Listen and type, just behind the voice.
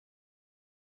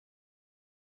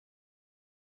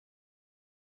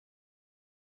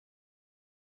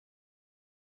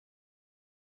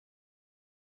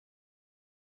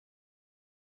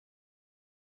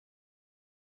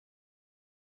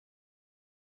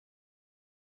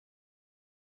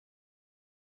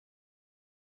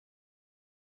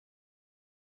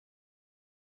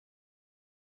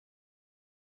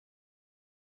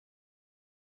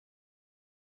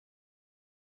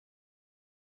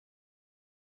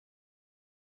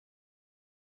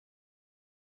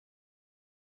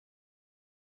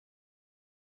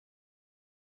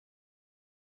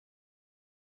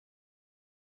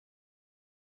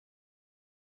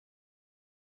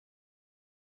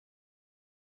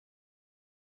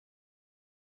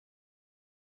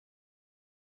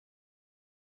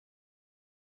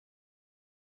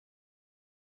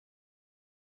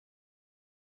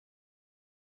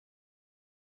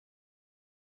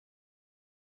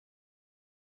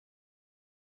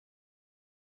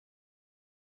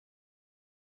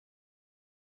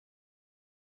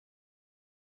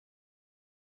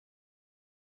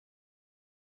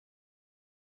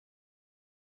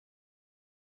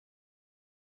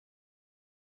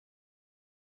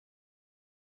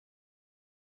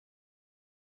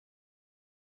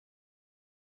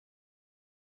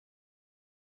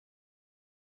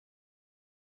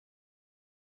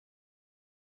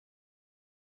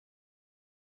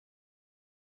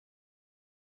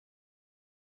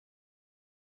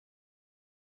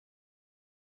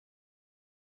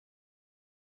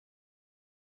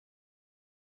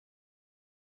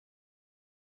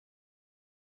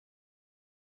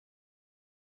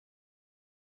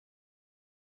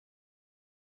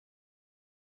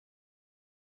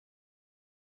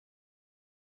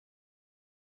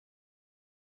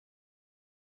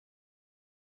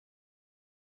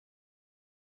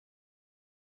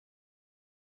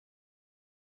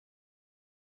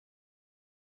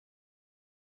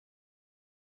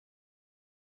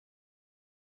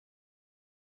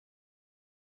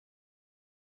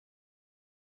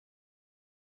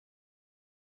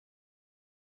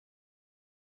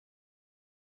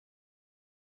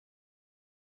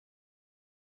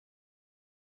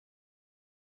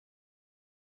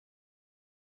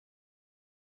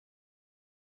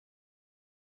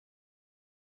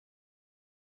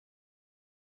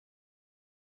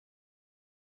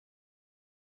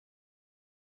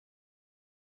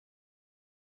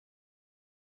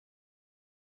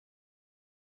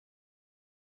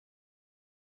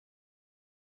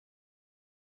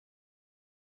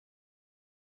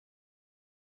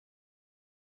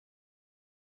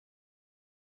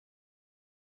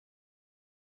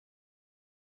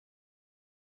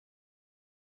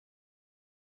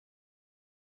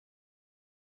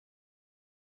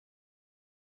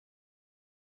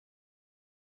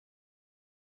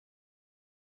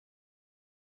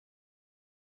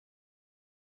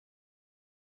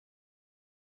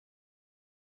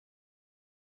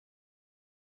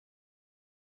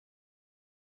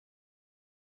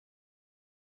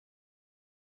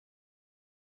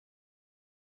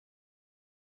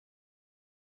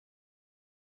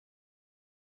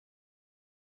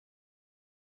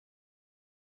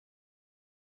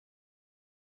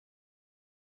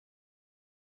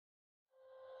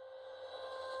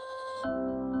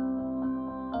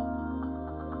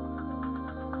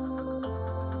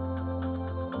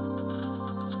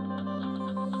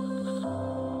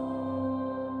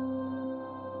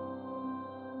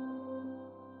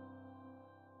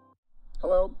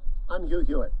Hugh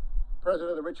Hewitt, president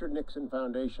of the Richard Nixon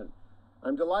Foundation.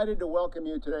 I'm delighted to welcome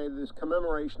you today to this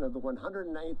commemoration of the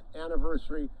 109th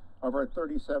anniversary of our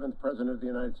 37th President of the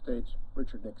United States,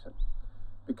 Richard Nixon.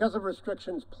 Because of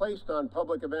restrictions placed on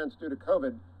public events due to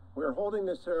COVID, we are holding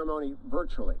this ceremony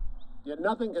virtually. Yet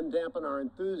nothing can dampen our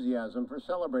enthusiasm for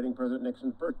celebrating President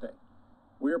Nixon's birthday.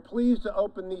 We are pleased to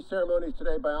open these ceremonies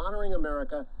today by honoring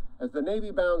America as the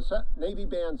Navy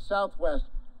Band Southwest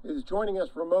is joining us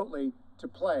remotely to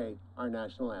play our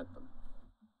national anthem.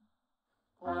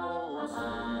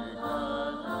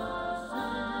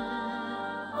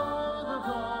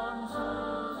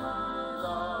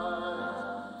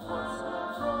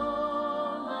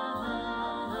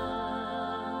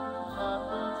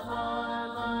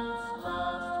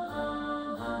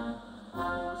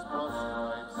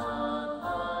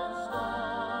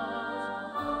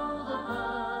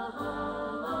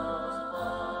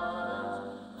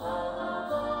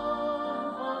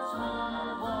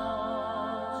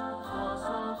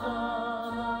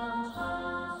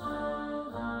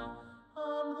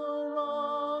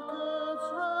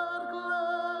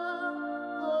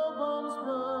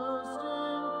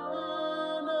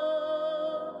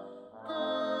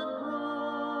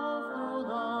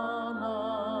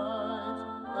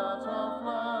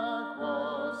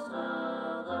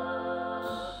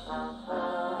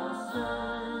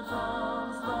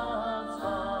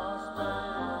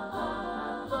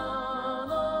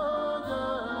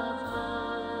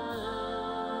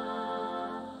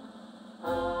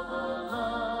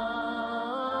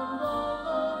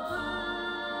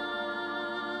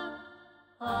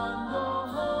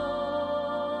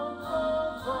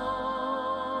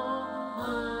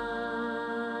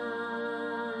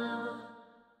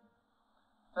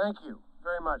 Thank you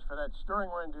very much for that stirring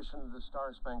rendition of the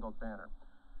Star-Spangled Banner.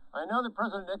 I know that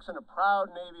President Nixon, a proud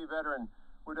Navy veteran,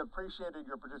 would have appreciated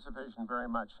your participation very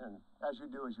much, and as you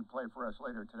do as you play for us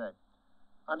later today.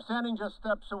 I'm standing just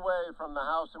steps away from the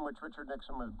house in which Richard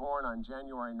Nixon was born on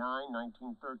January 9,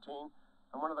 1913,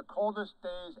 on one of the coldest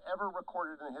days ever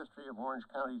recorded in the history of Orange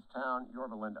County's town,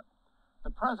 Yorba Linda.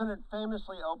 The president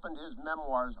famously opened his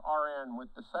memoirs, RN, with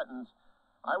the sentence,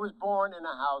 "I was born in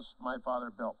a house my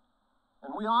father built."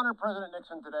 And we honor President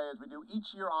Nixon today, as we do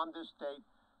each year on this date,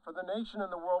 for the nation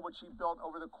and the world which he built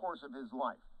over the course of his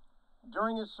life.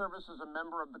 During his service as a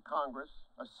member of the Congress,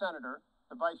 a senator,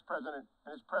 the vice president,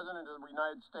 and as president of the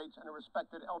United States and a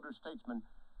respected elder statesman,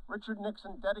 Richard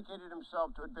Nixon dedicated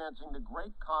himself to advancing the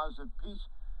great cause of peace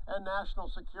and national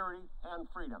security and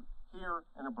freedom, here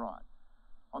and abroad.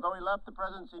 Although he left the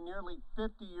presidency nearly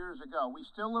 50 years ago, we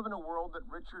still live in a world that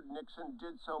Richard Nixon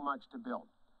did so much to build.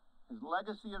 His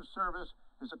legacy of service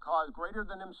is a cause greater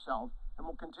than himself and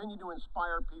will continue to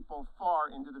inspire people far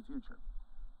into the future.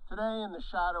 Today, in the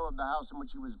shadow of the house in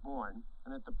which he was born,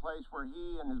 and at the place where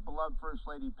he and his beloved First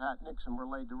Lady Pat Nixon were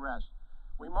laid to rest,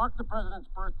 we mark the President's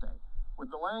birthday with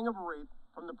the laying of a wreath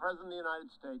from the President of the United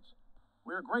States.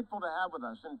 We are grateful to have with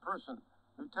us in person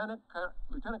Lieutenant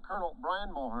Colonel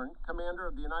Brian Mulhern, Commander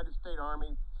of the United States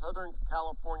Army Southern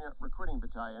California Recruiting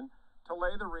Battalion, to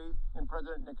lay the wreath in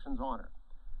President Nixon's honor.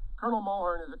 Colonel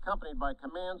Mulhern is accompanied by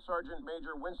Command Sergeant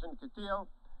Major Winston Castillo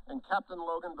and Captain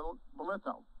Logan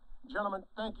Bolitho. Gentlemen,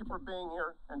 thank you for being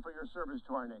here and for your service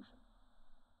to our nation.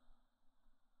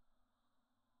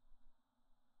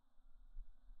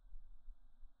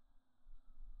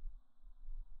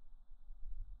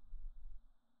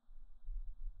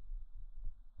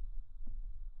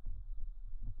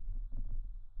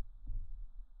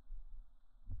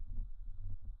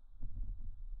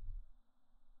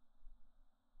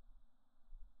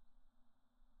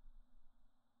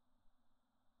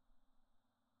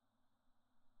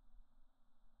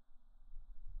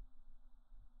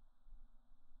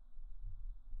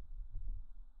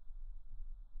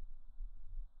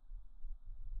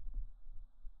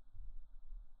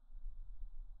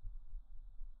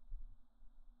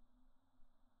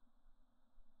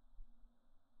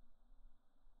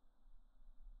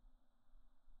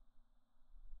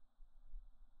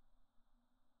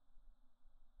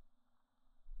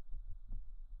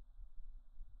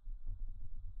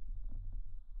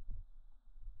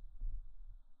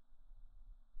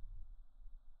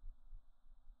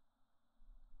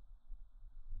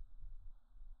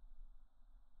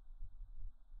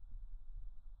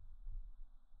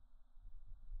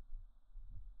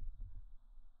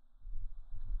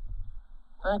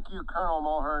 Thank you, Colonel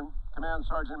Mulhern, Command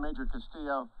Sergeant Major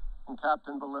Castillo, and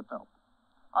Captain Bolitho.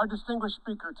 Our distinguished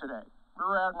speaker today,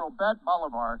 Rear Admiral Bette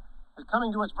Bolivar, is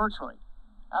coming to us virtually.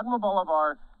 Admiral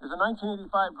Bolivar is a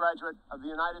 1985 graduate of the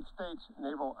United States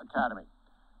Naval Academy.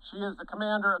 She is the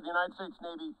commander of the United States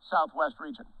Navy Southwest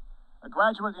region. A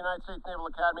graduate of the United States Naval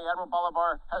Academy, Admiral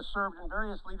Bolivar has served in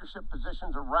various leadership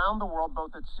positions around the world,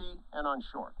 both at sea and on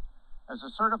shore. As a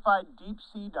certified deep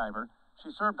sea diver, she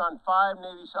served on 5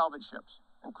 Navy salvage ships,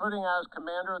 including as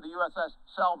commander of the USS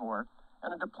Salvor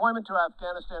and a deployment to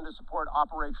Afghanistan to support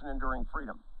Operation Enduring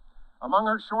Freedom. Among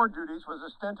her shore duties was a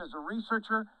stint as a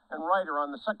researcher and writer on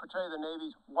the Secretary of the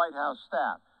Navy's White House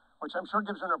staff, which I'm sure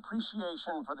gives her an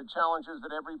appreciation for the challenges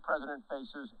that every president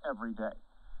faces every day.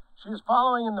 She is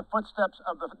following in the footsteps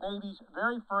of the Navy's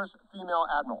very first female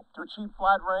admiral to achieve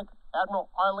flag rank,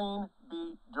 Admiral Arlene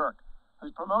B. Dirk,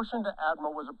 whose promotion to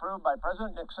admiral was approved by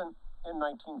President Nixon in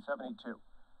 1972.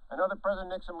 I know that President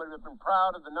Nixon would have been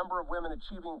proud of the number of women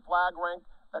achieving flag rank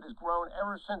that has grown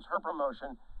ever since her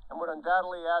promotion and would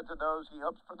undoubtedly add to those he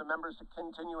hopes for the members to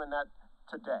continue in that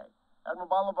today. Admiral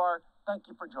Bolivar, thank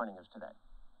you for joining us today.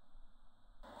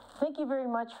 Thank you very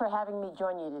much for having me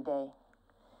join you today.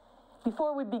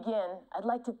 Before we begin, I'd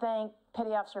like to thank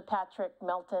Petty Officer Patrick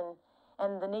Melton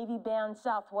and the Navy Band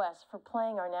Southwest for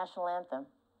playing our national anthem.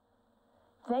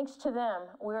 Thanks to them,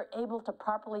 we were able to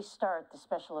properly start the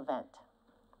special event.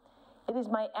 It is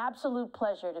my absolute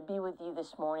pleasure to be with you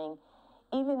this morning,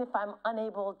 even if I'm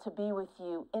unable to be with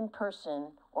you in person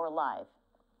or live.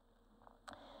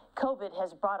 COVID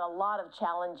has brought a lot of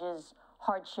challenges,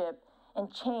 hardship,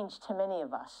 and change to many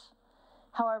of us.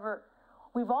 However,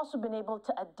 we've also been able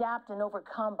to adapt and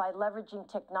overcome by leveraging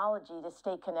technology to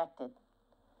stay connected.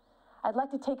 I'd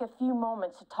like to take a few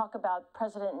moments to talk about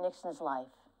President Nixon's life.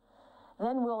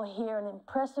 Then we'll hear an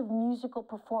impressive musical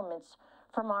performance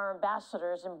from our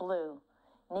ambassadors in blue,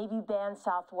 Navy Band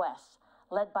Southwest,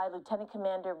 led by Lieutenant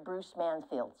Commander Bruce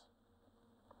Mansfield.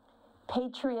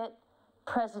 Patriot,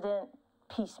 President,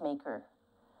 Peacemaker.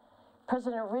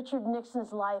 President Richard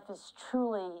Nixon's life is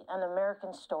truly an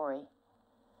American story.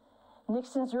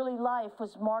 Nixon's early life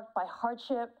was marked by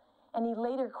hardship, and he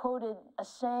later quoted a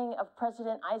saying of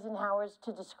President Eisenhower's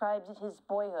to describe his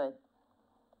boyhood.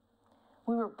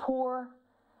 We were poor,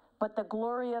 but the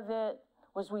glory of it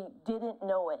was we didn't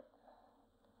know it.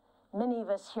 Many of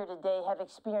us here today have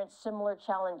experienced similar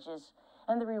challenges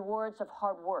and the rewards of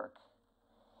hard work.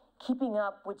 Keeping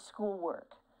up with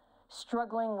schoolwork,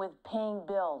 struggling with paying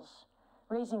bills,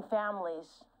 raising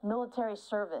families, military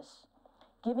service,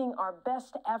 giving our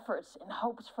best efforts in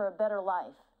hopes for a better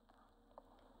life.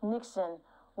 Nixon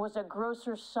was a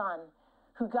grocer's son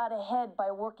who got ahead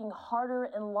by working harder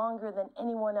and longer than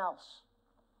anyone else.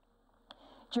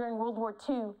 During World War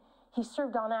II, he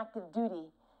served on active duty,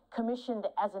 commissioned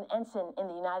as an ensign in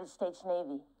the United States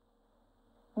Navy.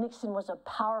 Nixon was a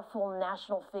powerful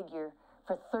national figure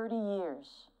for 30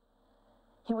 years.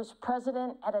 He was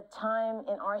president at a time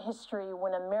in our history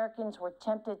when Americans were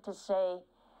tempted to say,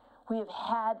 "We have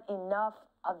had enough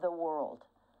of the world."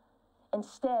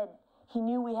 Instead, he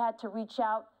knew we had to reach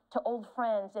out to old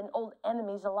friends and old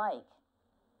enemies alike.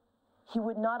 He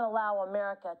would not allow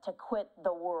America to quit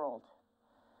the world.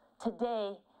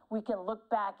 Today, we can look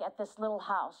back at this little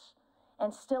house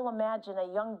and still imagine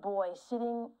a young boy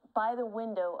sitting by the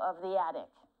window of the attic.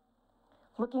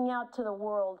 Looking out to the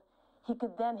world he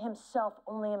could then himself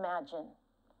only imagine.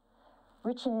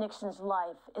 Richard Nixon's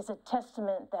life is a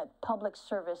testament that public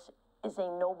service is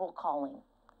a noble calling.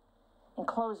 In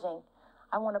closing,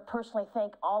 I want to personally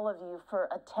thank all of you for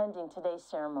attending today's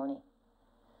ceremony.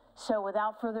 So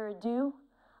without further ado,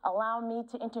 allow me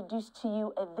to introduce to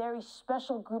you a very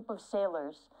special group of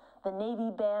sailors, the Navy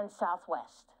Band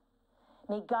Southwest.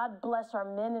 May God bless our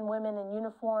men and women in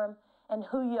uniform, and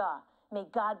Hooyah, may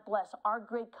God bless our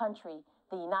great country,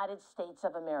 the United States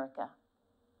of America.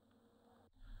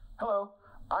 Hello,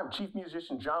 I'm Chief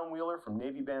Musician John Wheeler from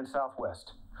Navy Band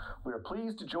Southwest. We are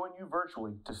pleased to join you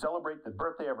virtually to celebrate the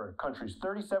birthday of our country's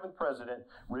 37th President,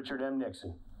 Richard M.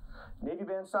 Nixon. Navy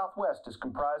Band Southwest is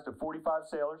comprised of 45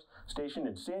 sailors stationed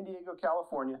in San Diego,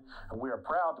 California, and we are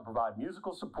proud to provide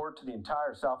musical support to the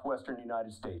entire southwestern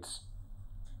United States.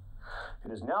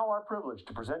 It is now our privilege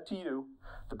to present to you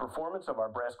the performance of our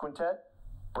brass quintet,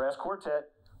 brass quartet,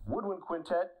 woodwind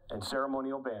quintet, and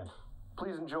ceremonial band.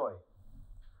 Please enjoy.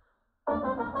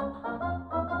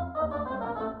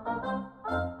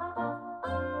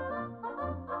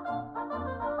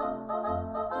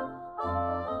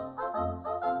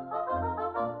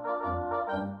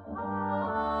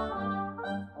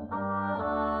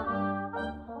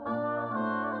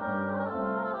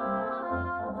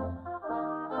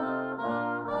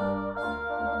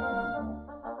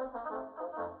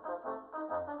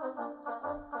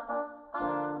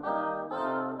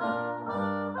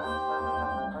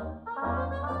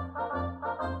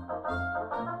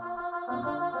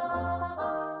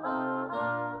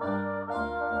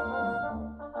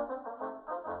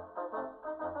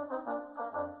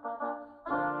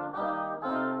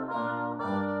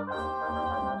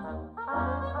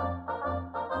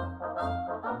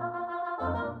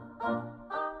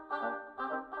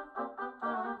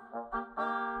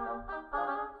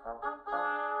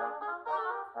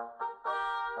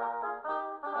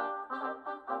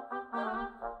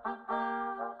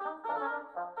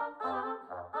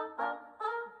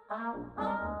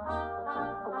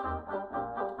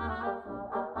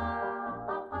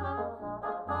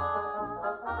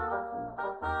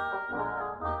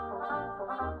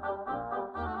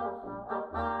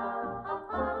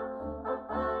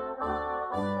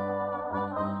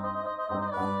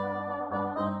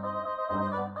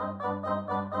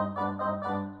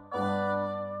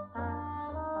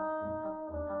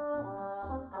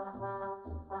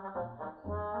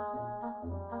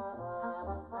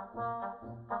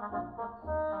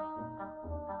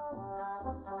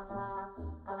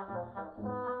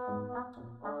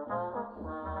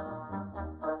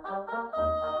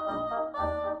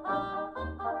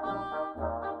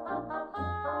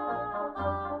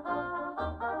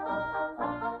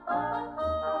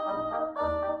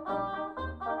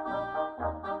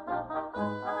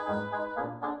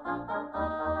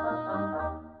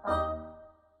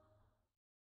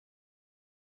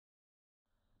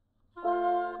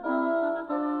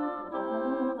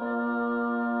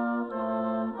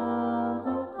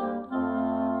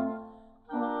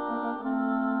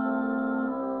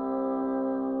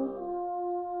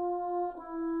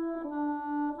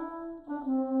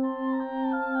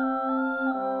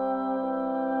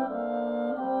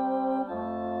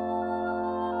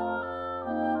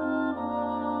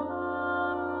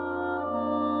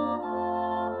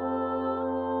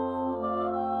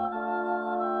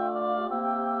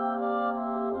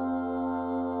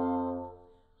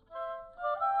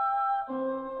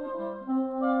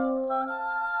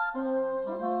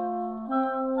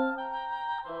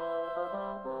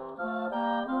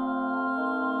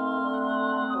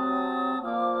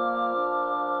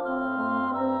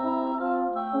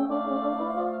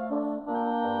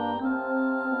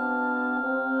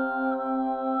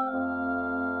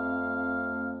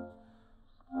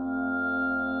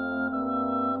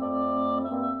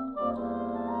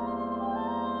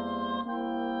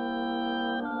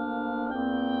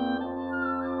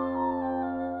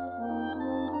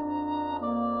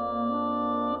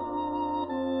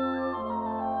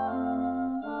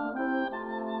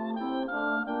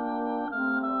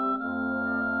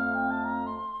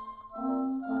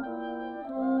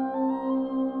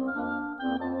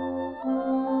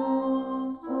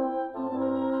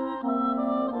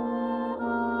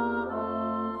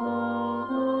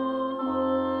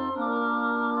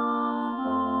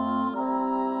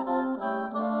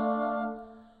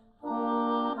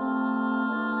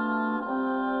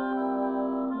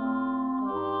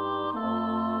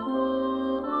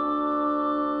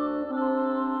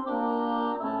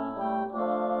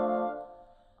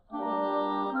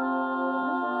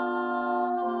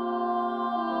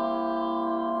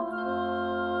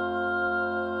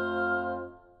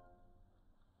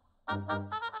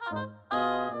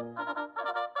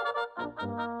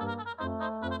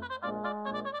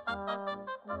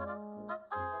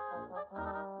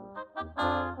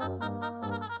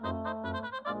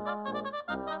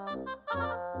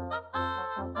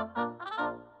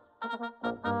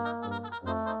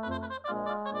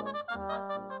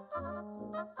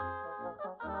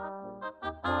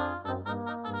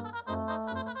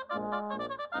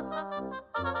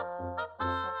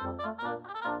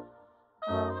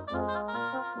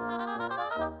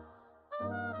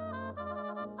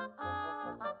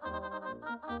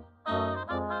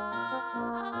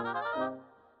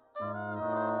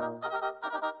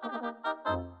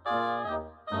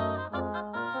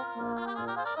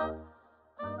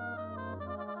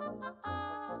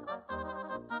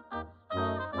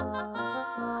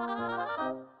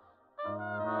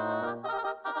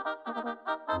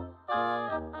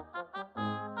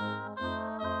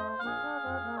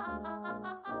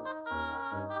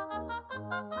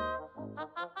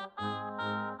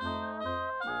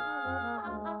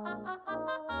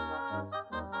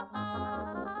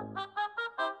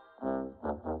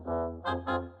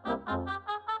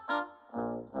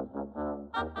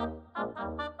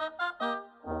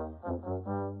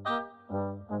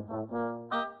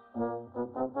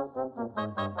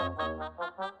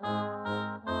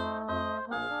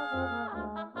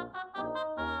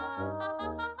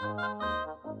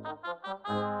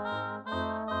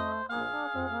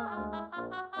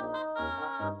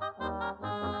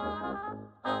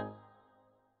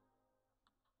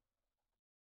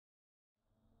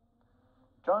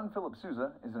 John Philip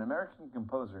Sousa is an American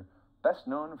composer best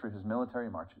known for his military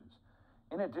marches.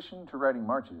 In addition to writing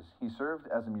marches, he served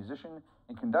as a musician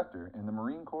and conductor in the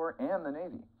Marine Corps and the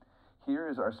Navy. Here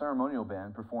is our ceremonial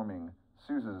band performing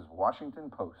Sousa's Washington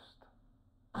Post.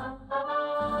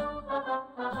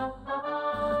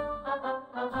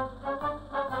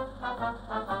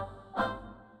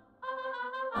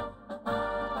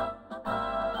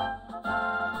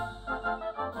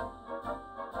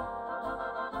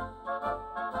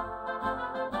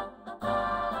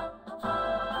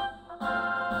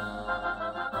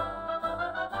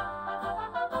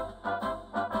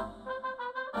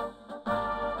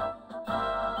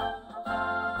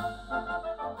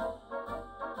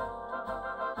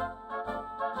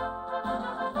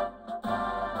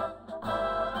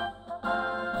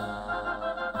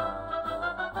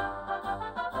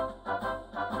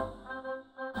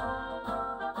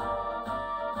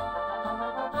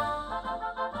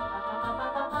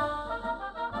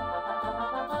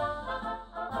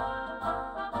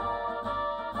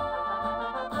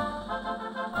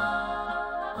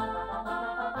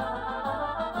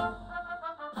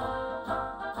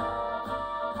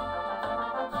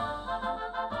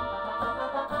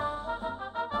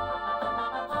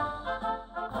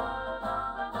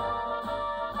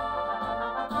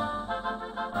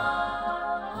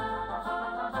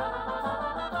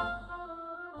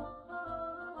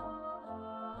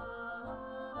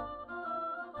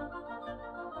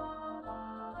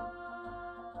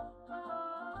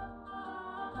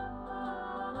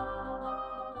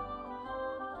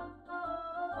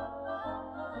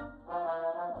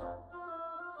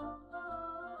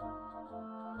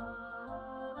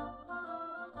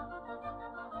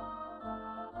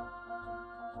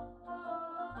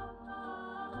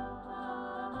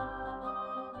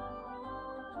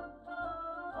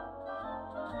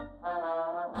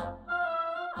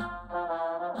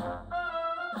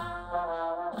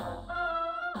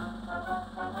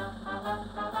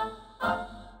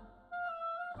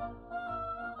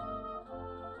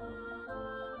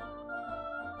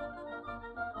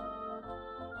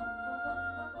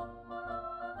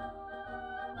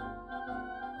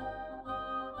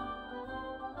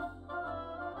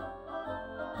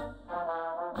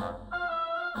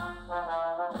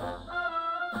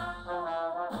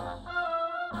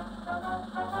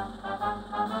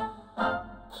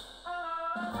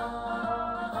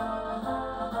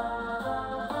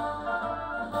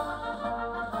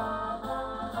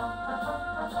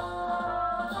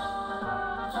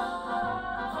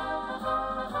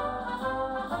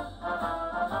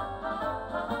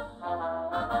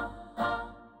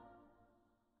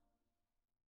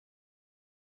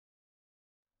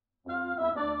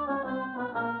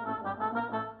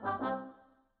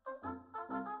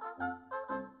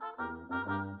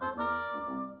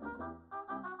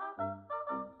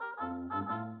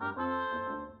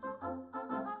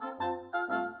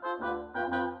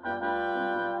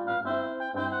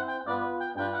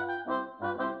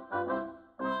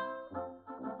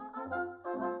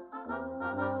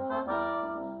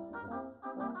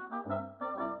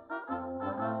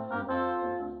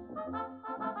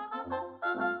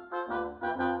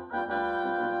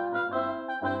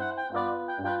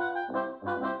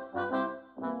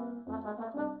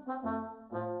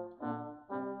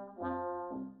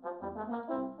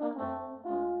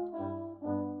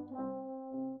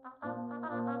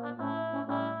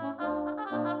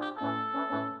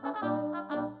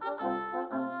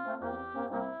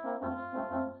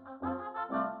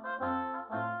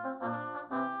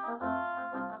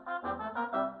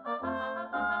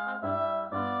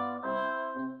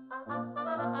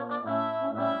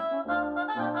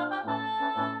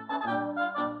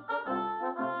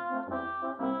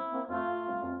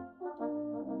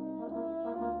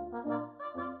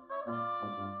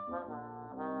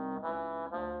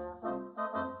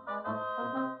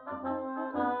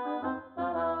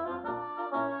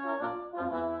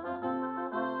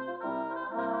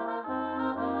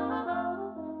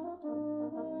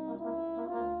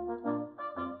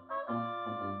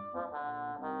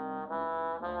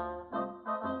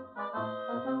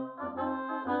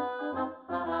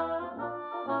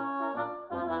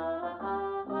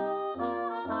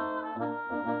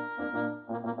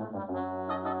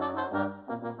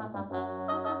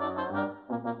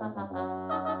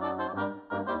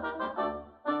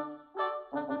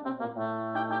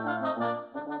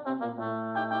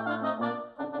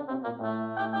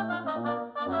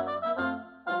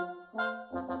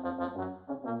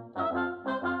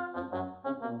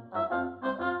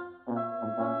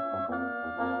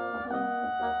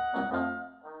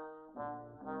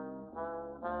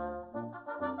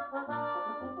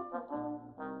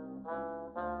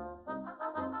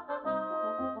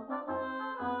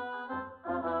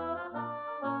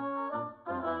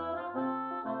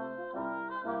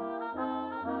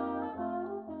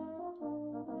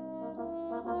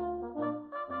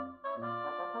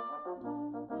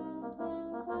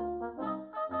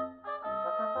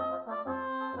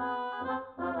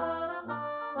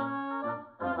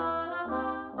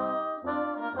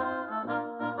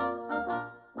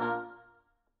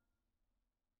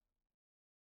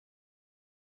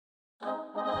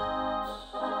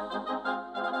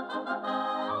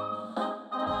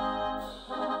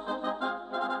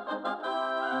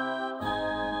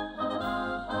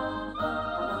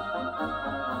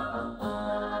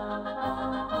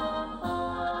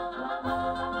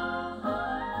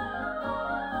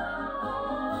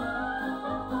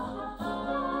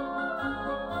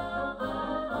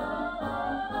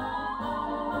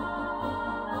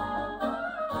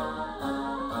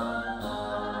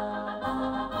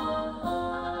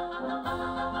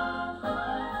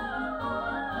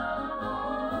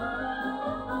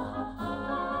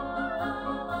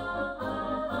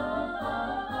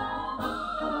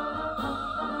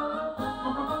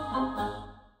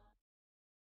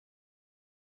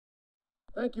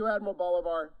 Thank you, Admiral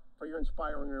Bolivar, for your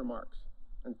inspiring remarks.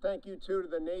 And thank you, too, to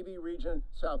the Navy Region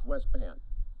Southwest Band.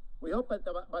 We hope that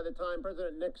by the time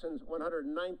President Nixon's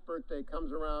 109th birthday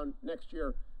comes around next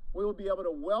year, we will be able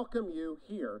to welcome you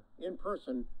here in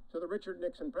person to the Richard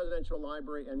Nixon Presidential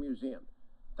Library and Museum.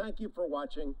 Thank you for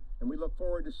watching, and we look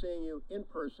forward to seeing you in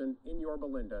person in Yorba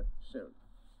Linda soon.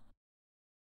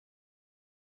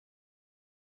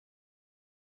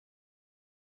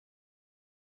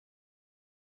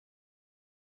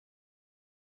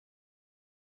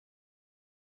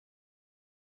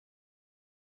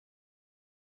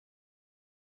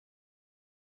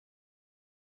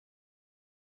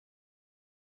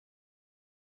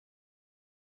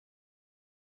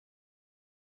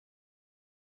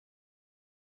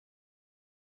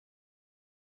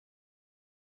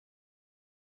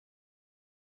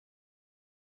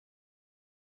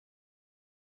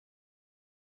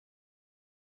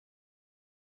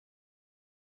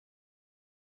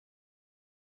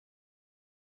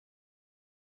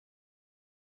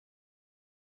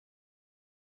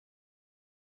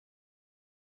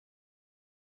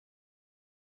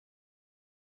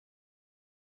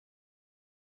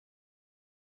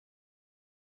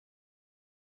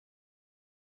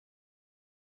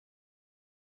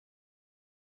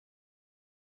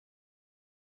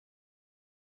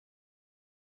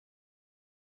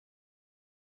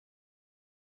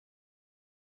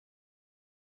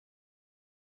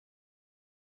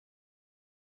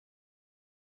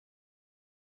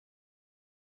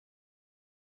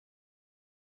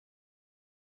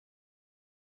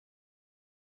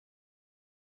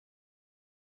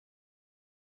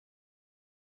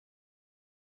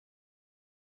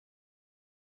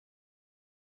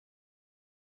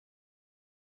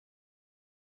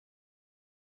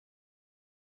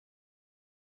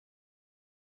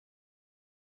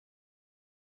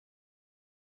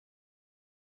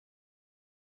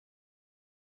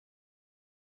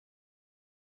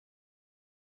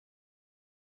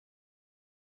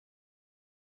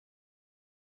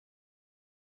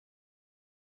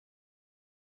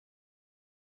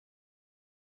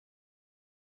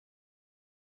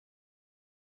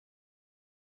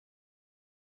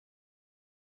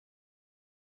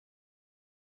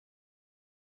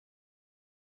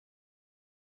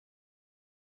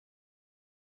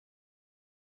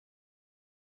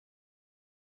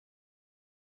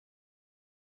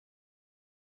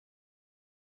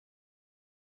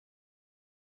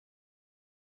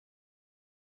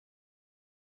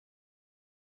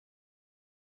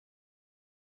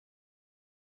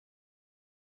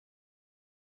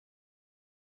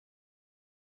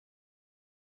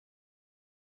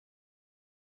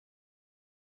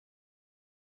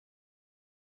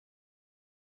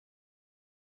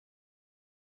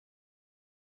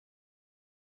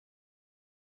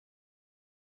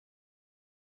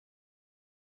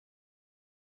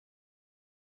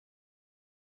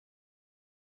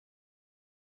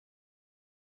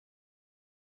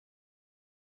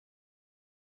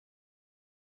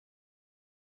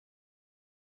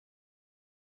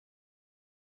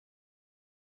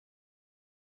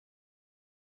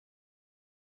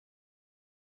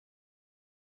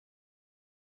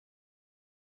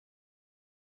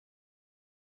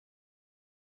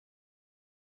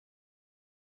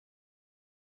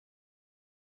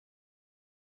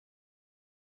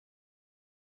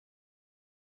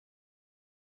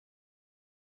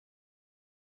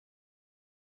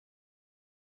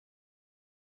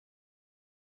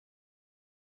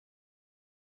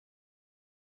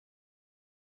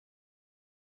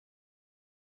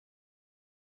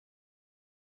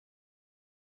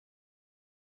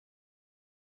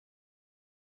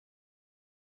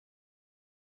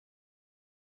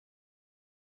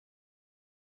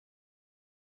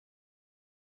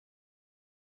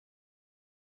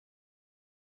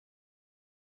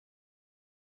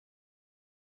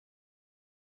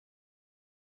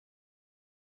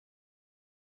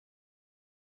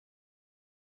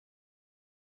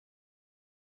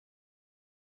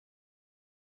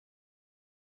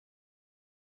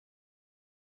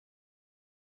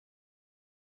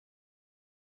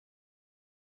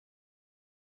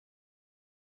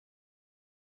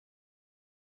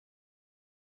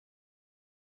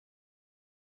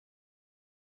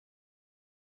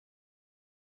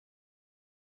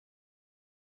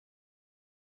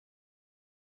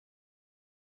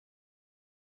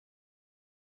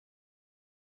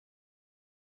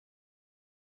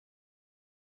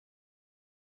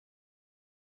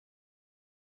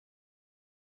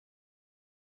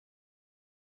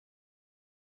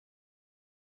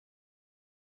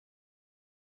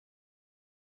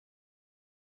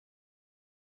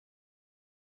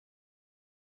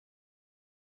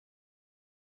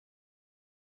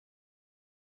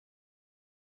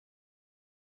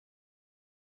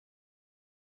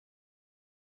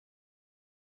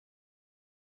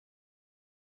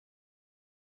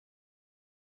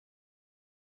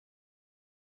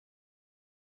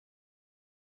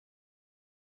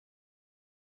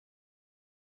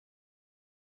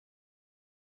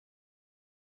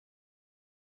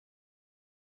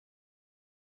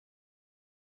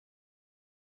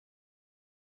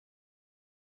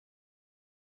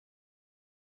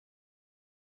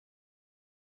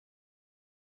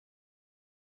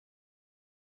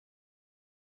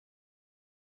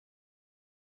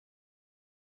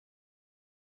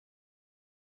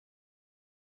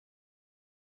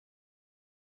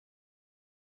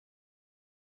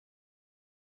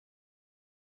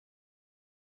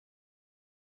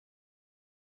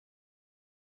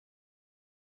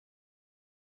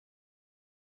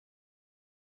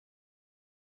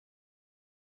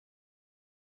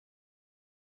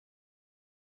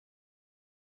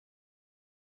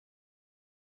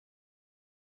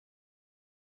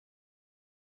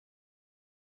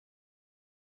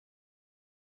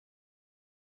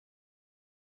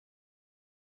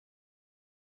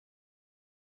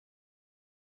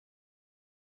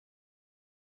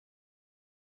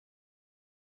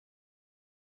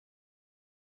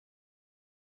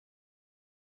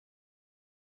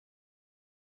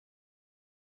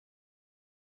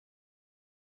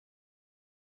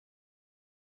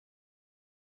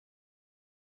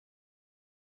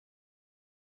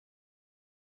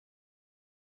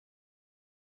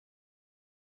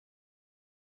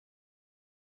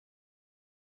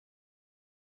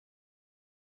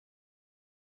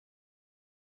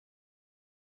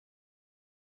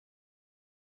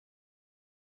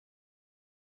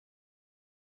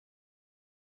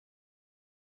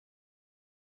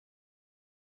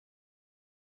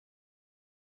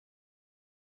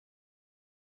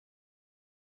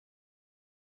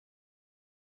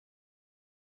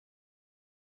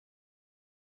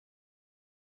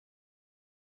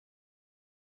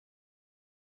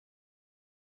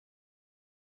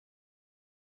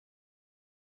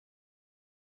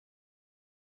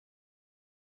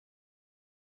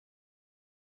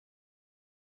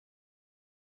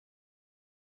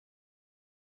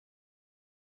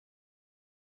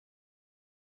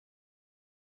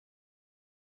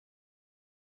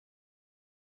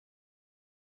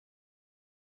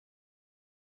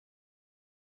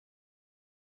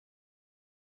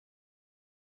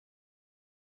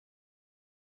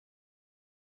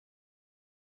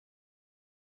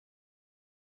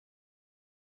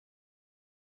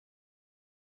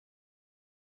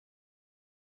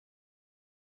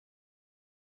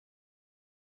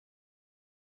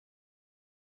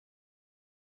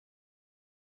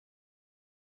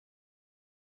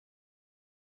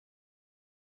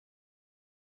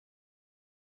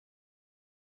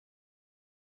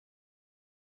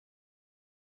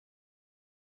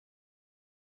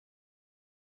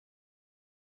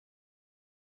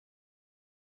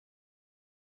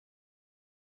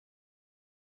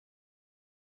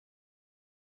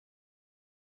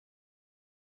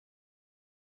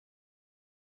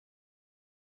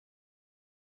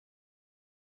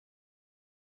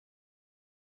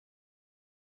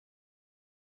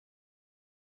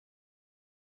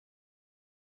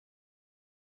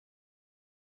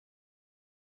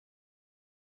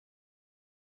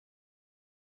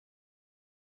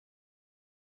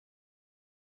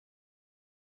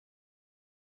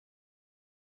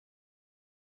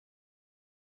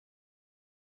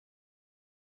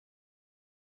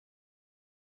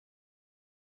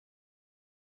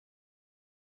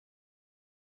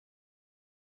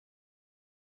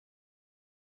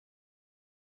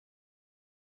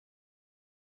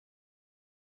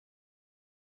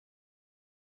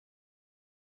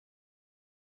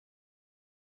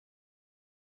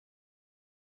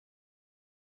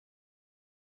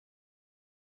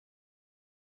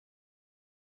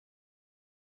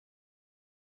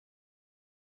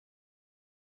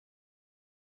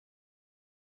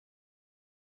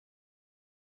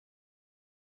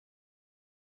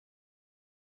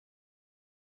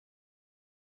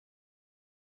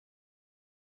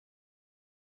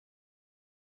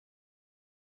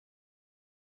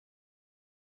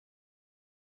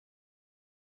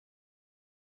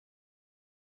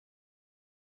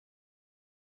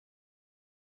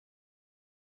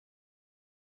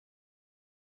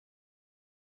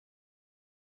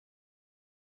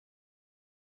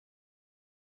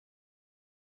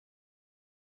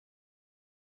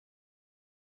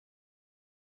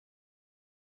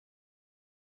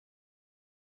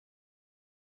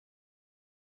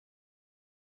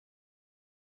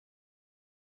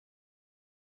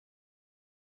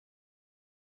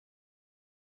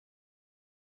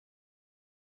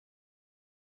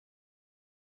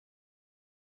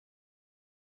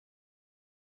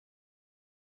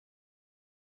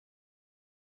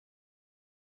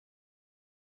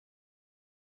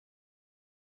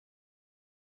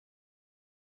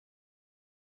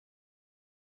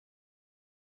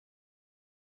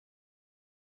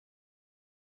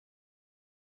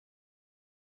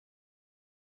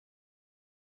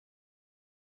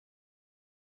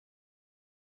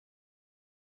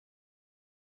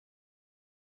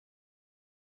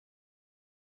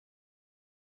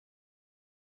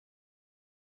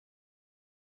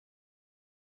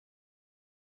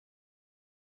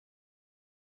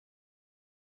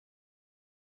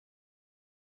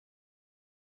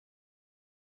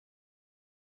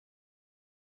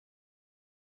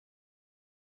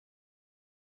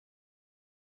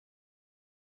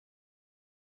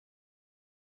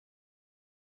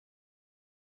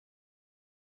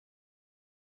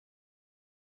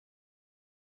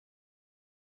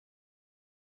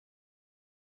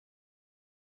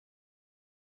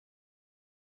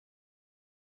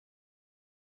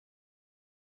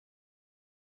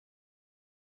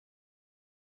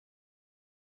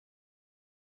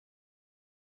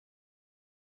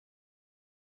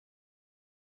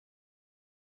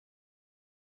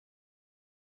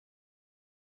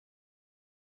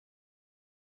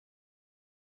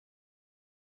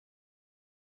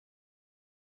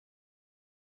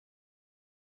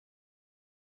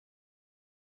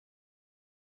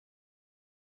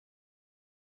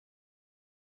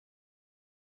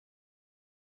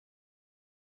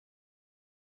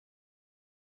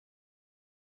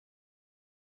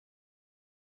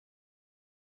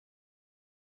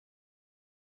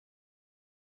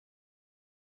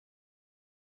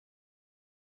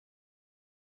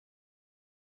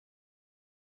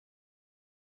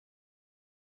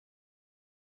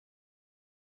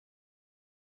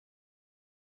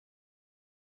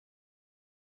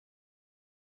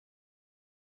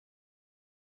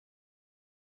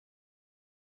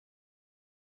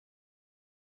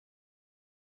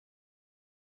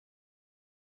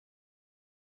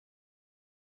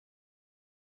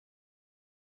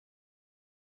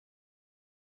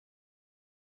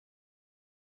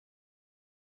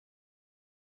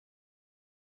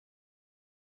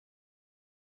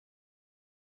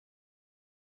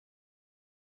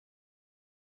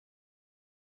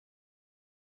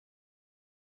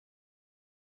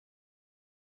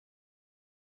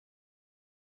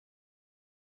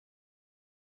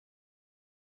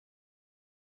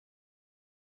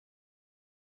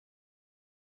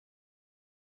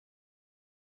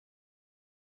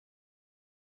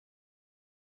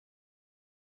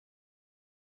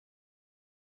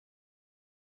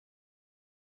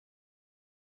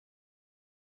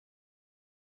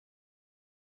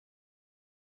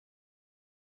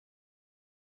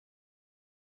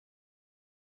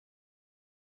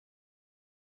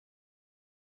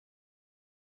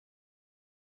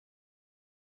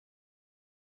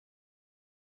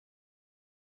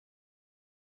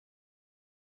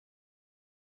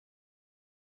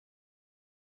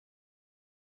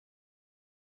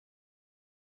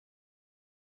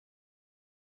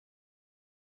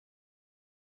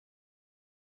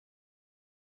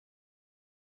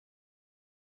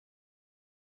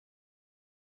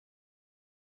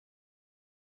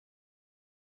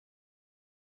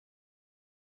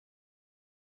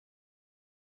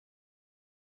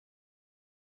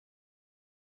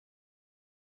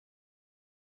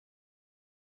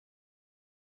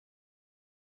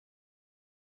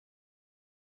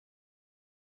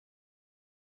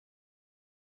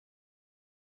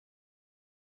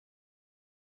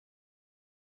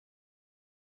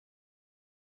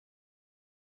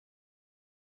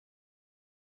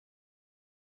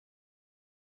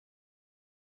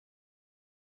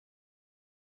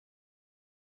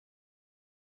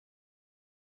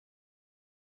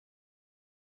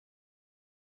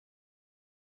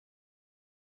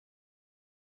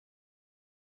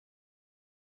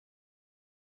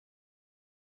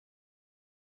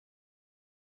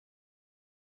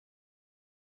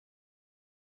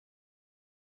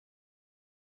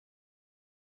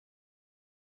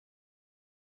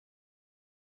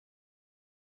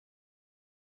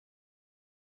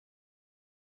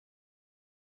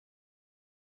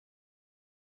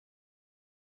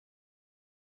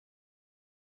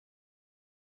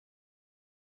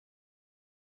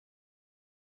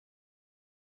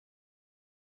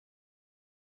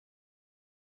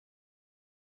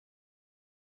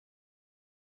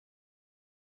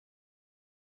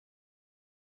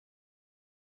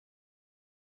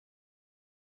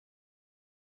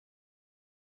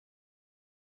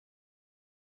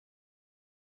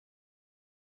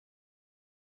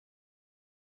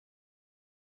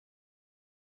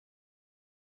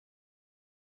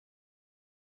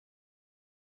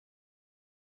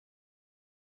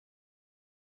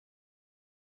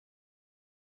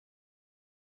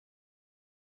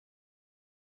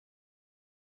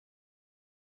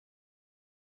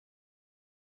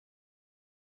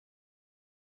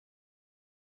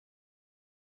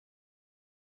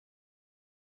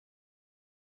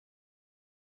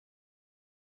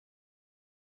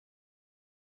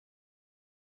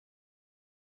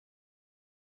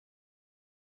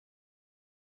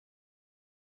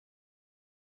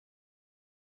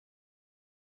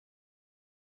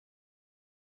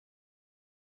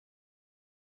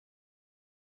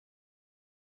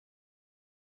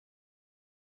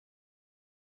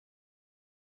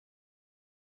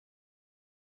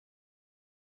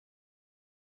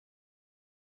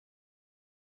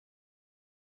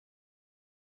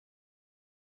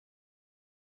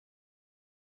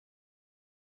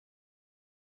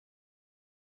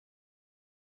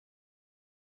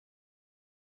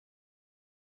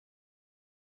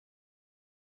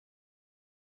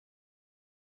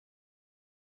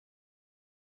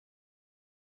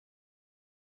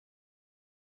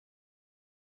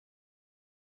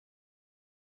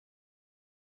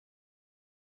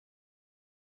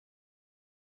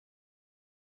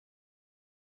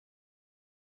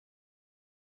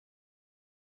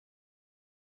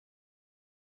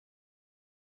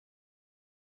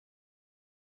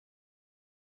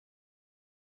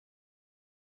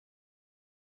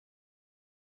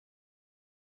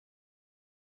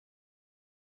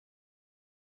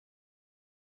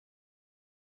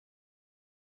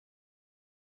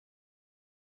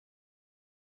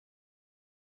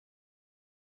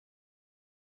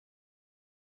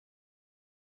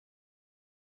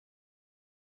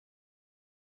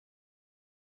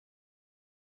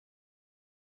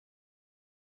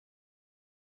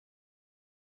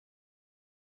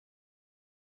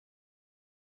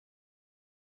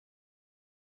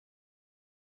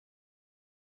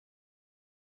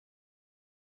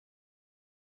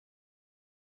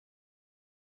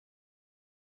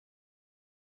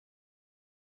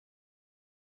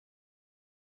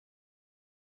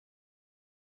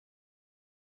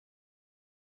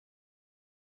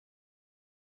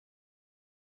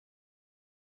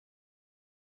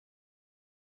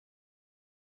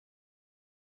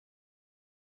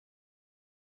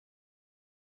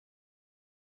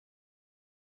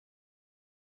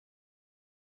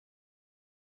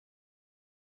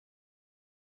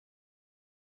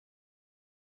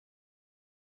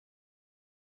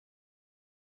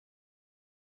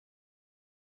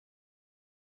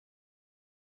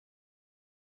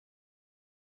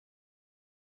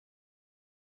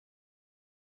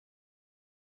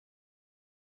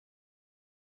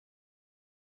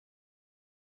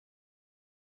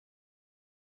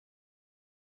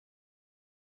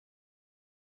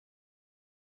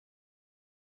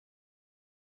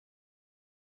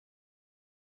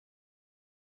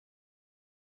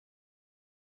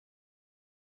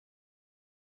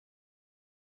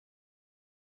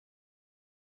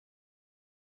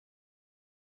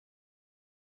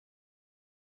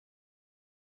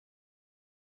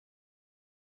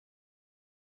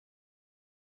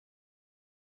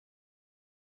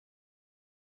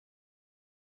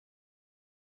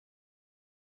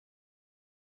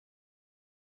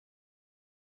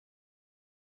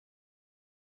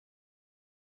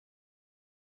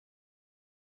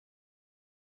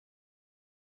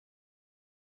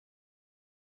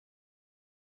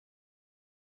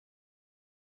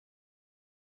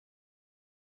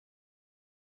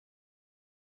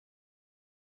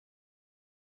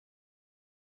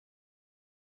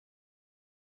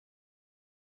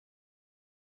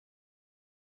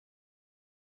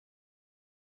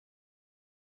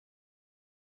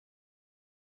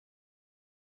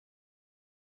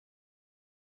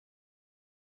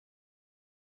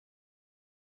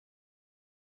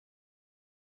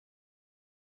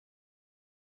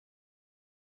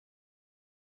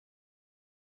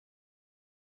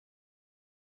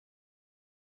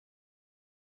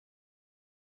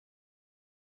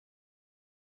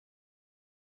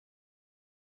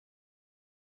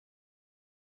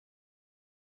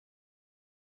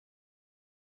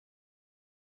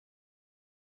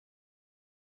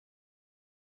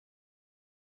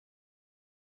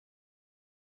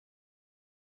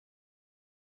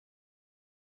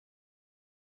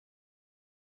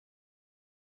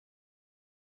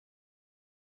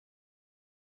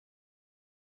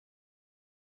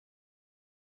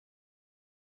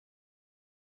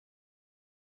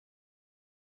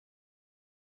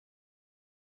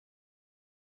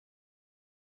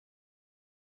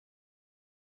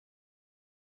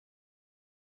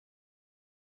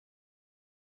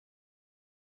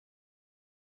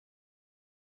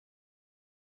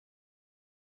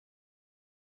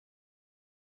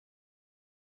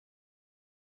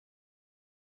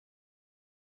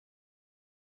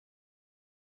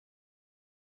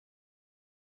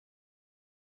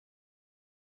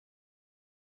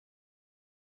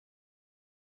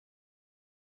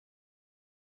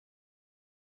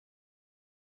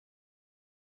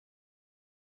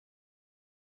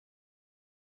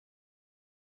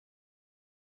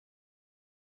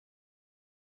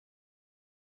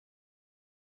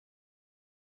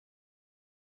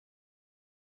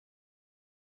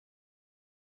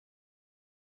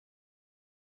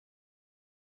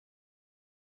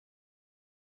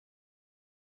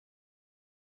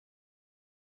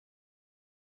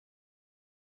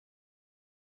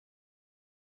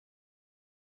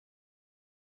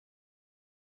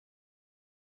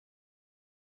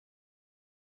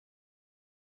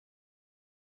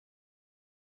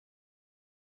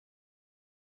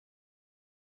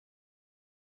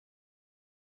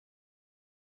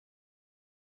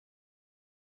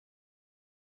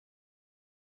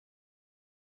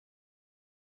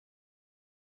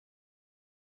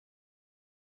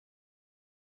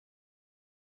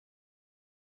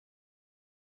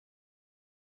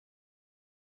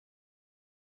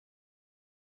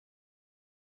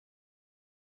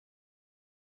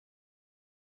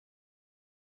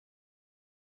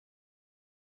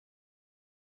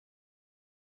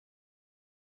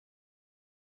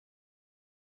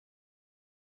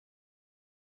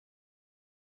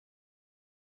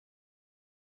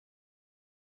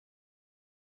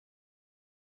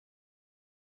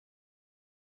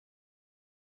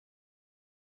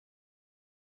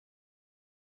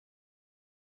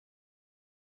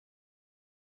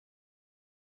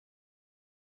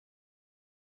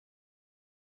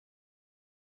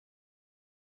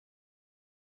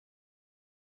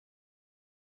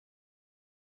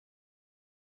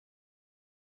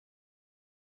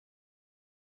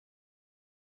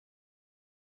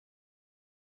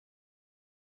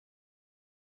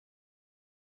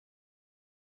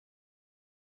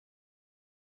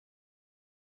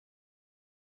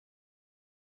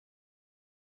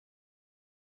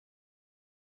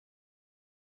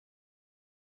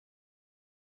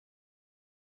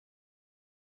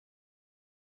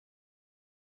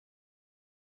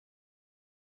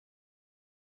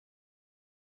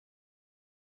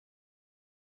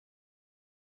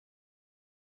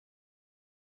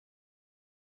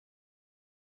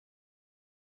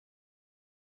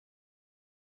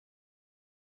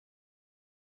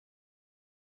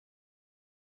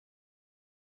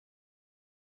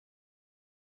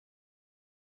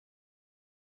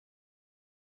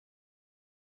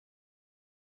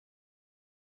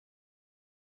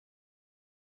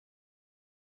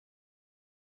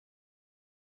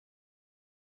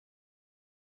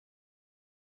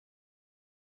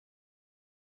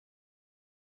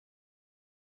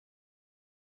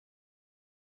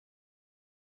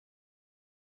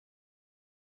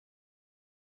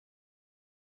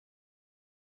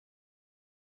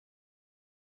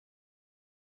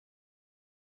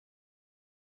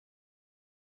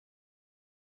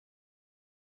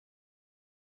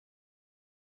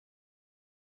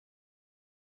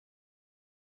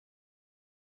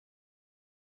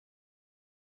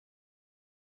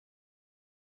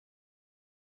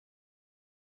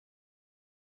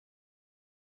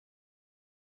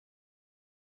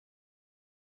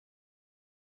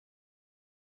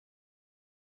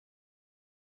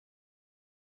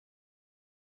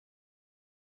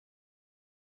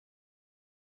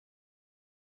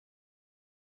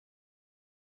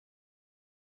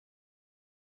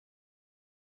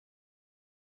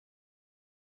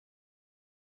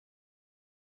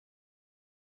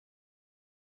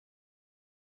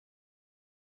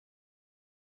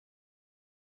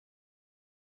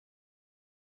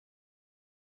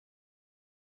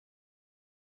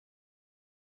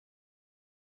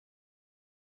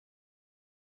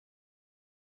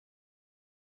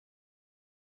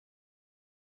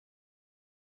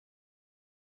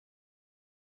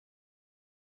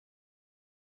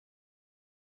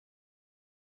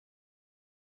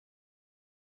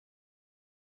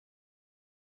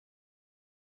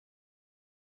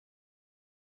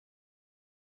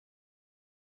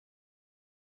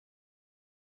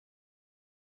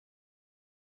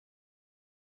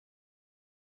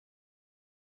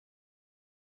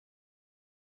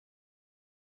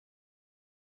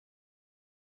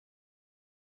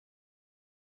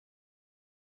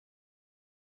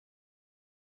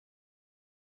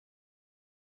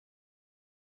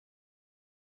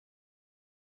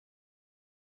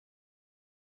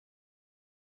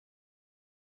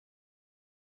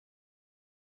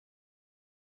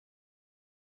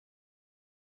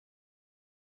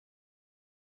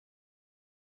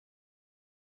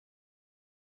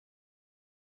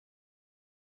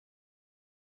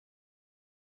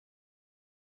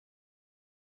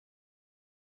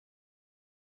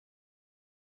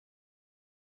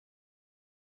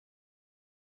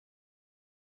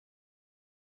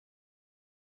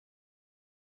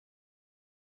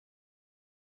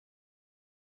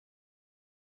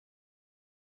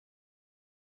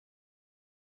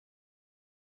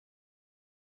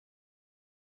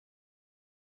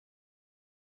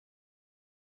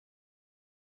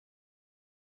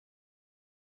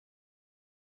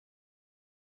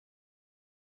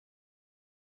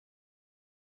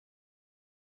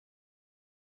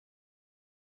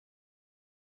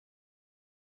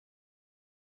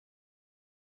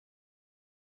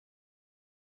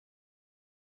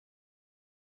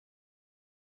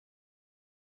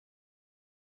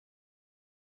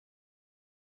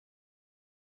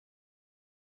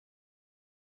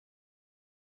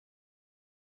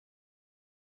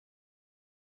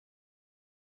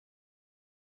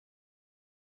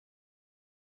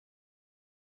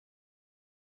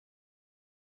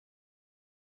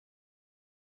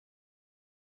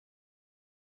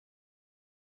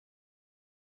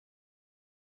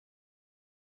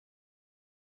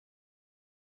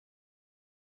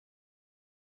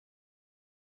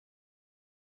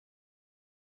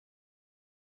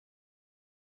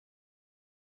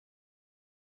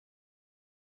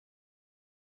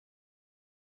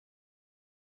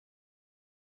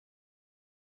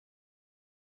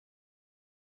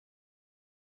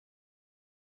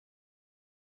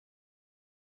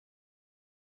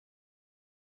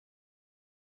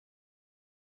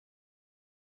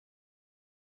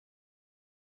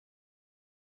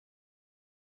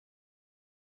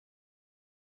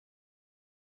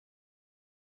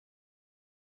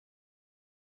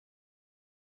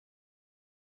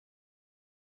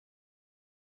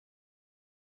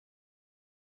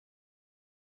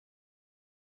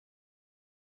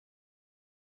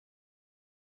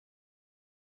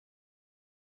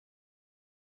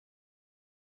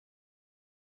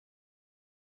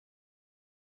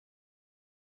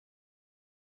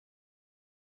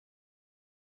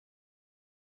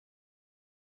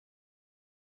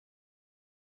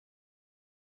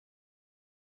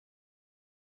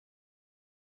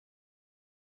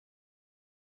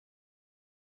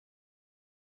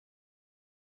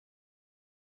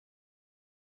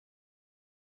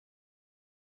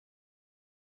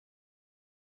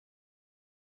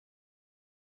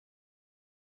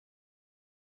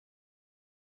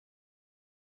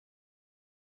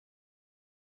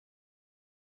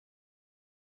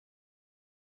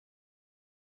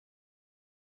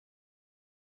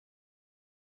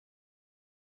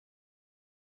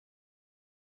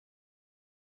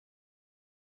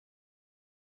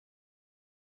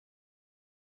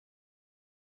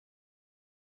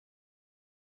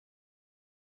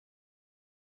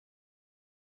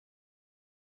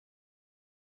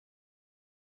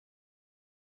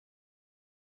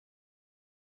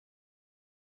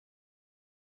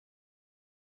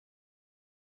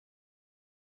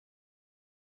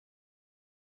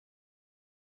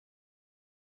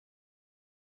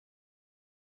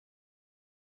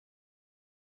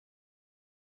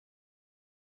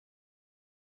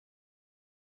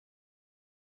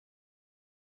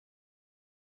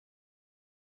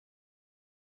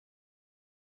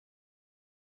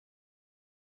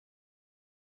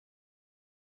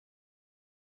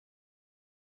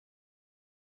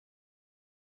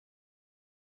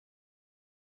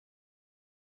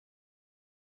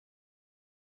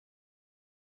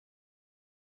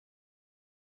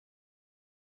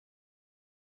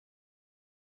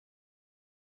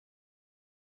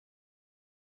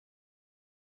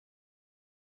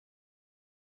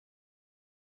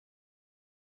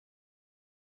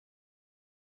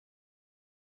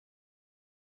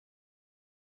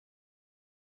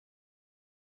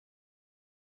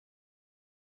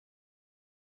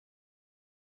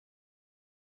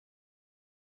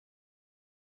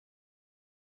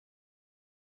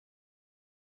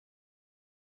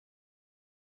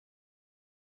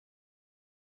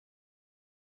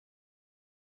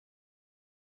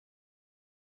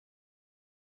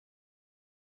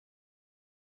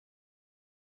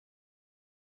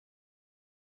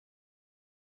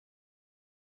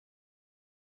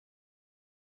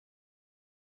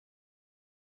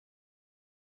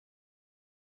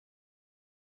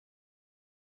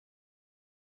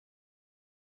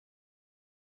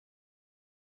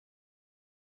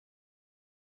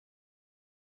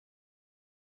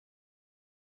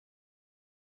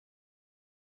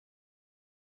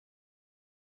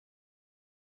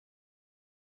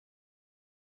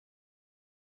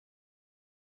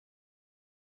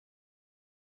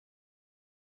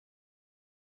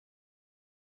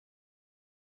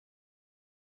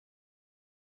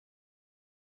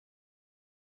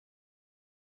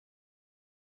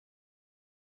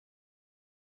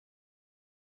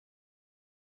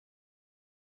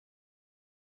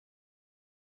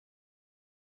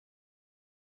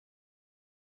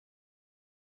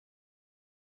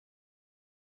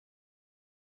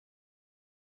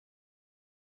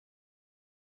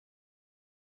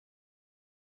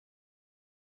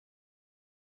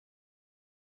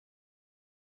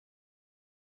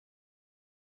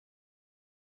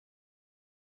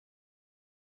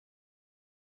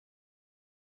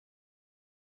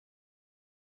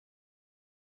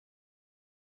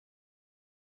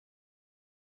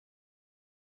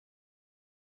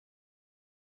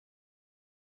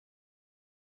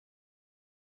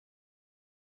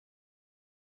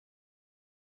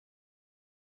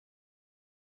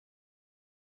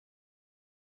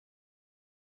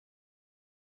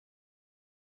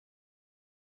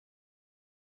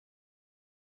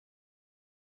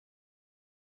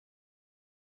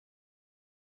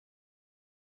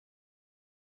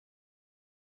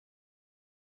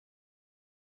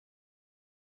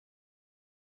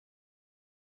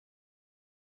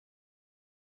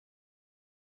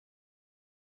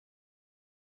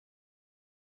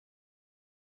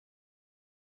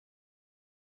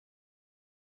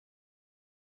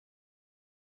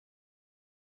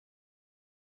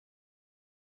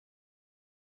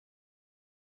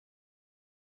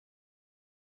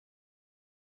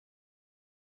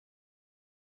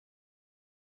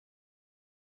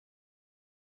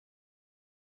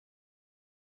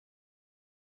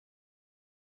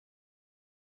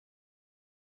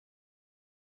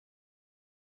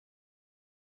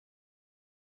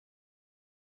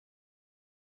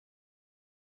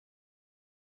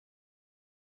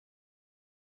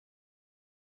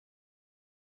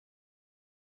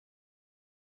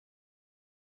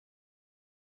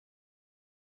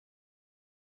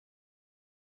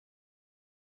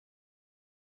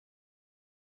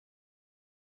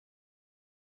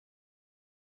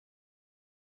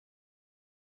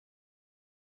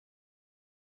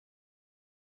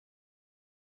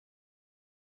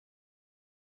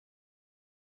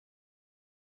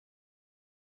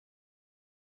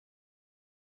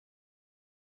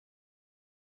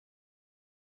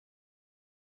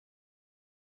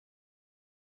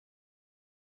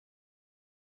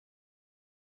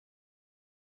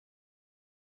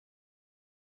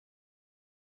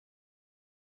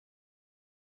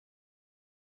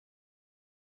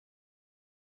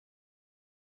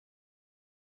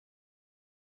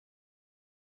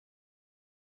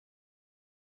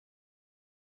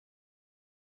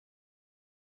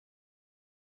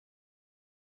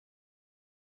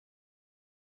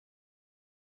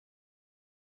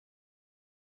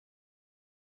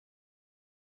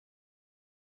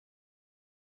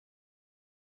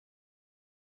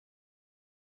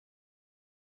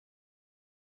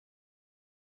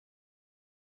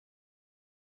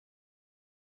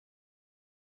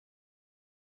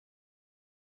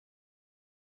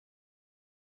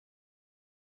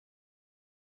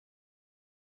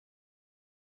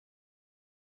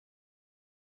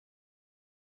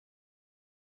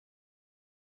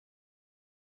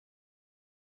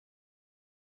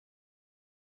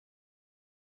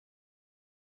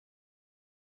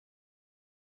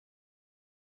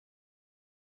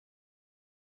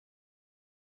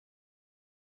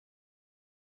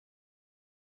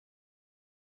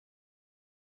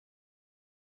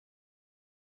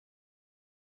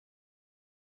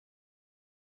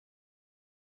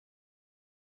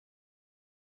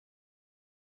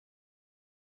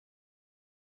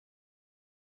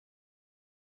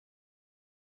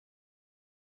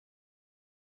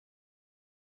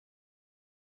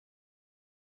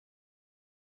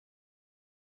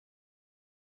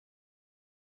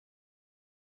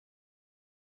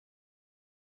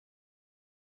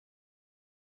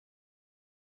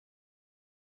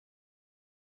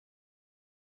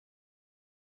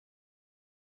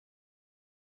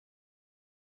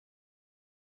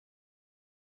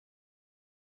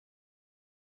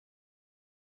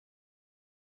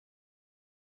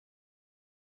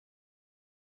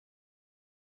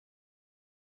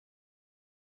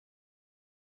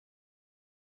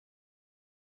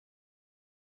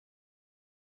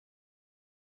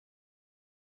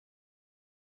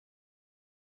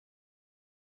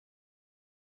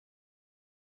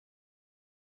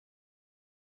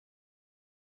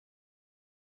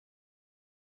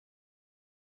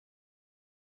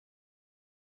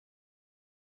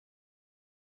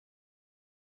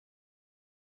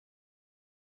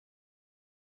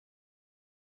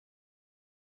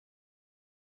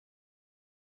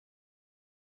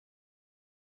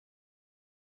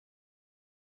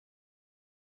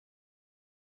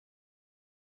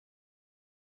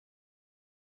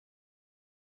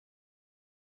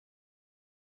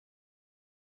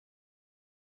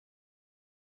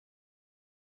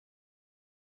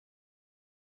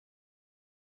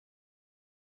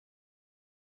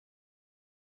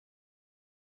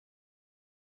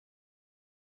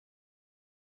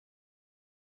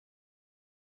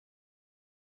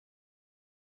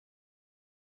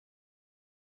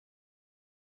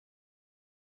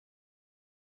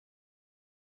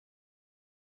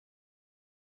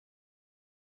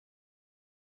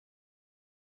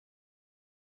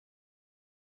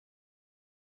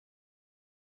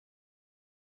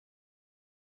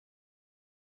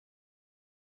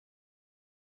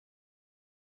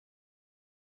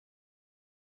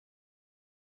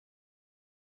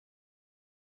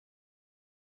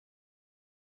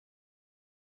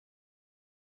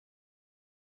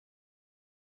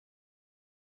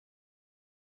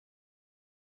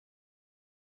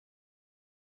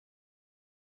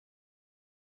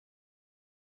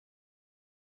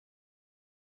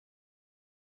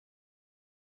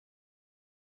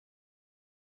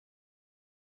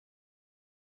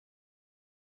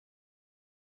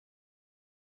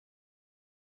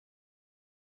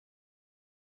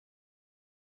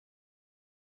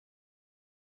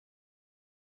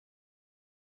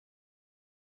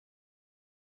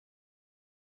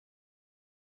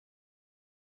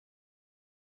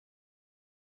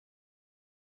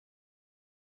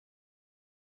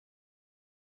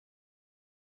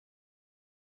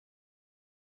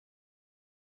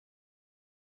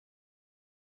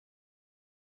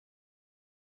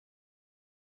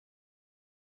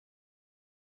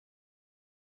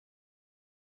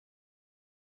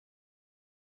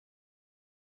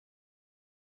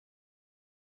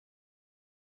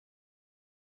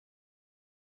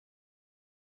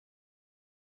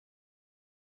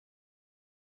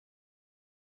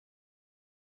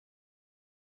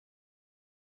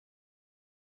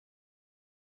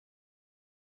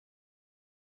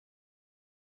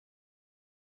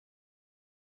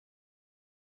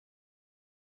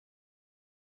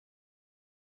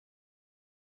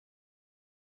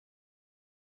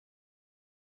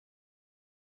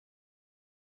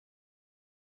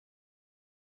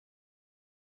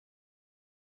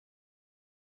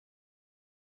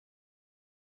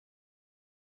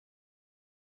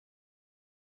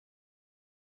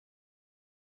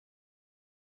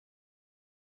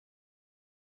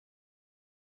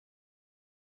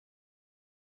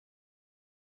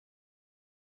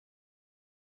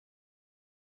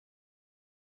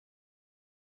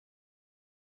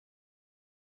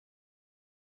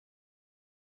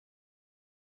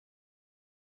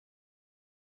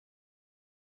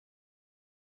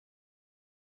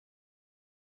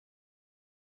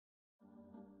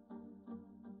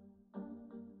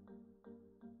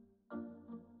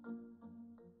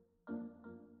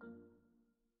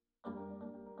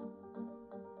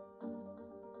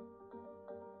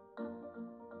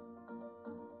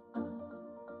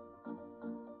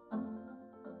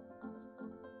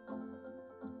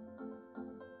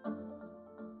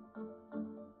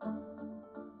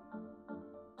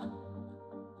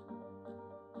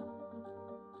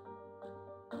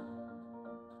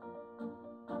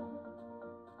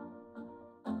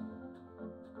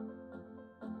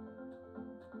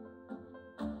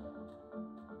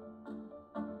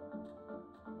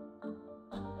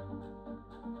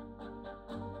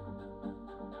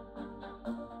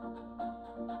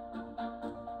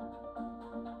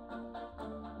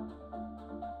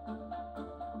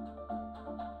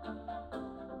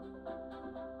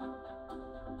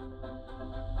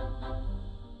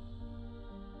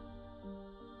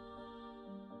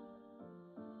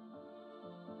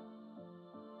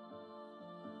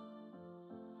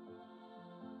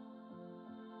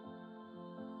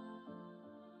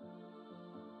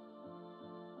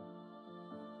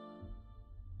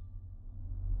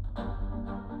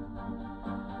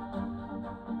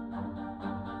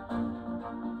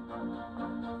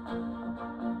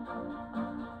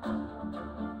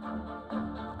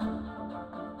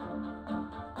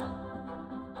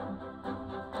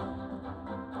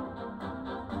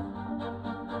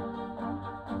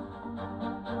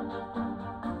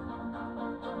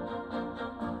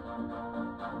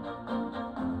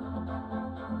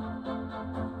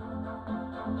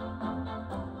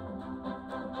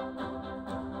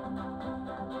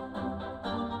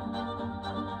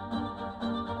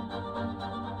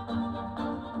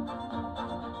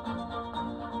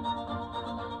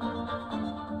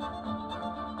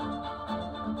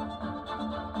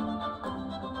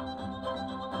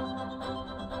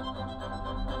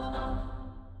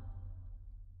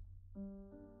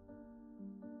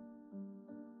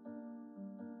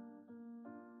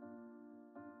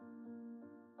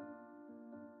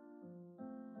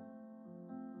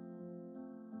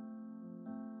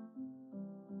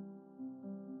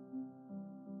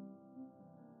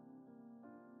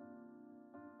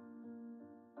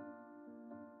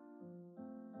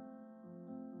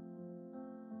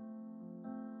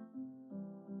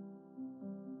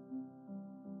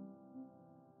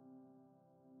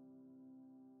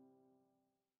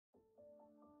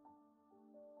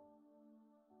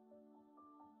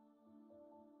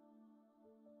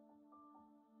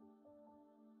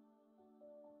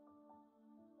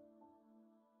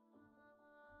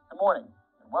 Good morning,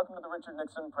 and welcome to the Richard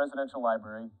Nixon Presidential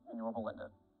Library in Yorba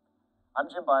Linda. I'm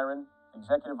Jim Byron, the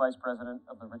Executive Vice President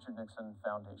of the Richard Nixon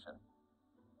Foundation.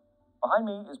 Behind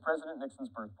me is President Nixon's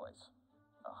birthplace,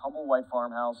 a humble white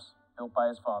farmhouse built by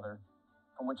his father,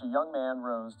 from which a young man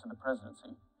rose to the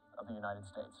presidency of the United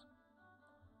States.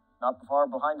 Not far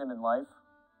behind him in life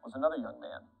was another young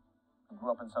man who grew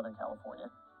up in Southern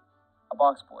California, a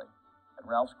box boy at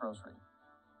Ralph's Grocery,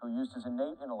 who used his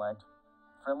innate intellect,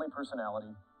 friendly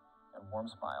personality, and warm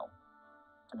smile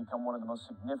to become one of the most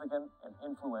significant and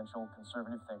influential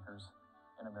conservative thinkers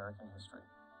in American history.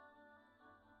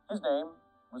 His name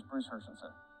was Bruce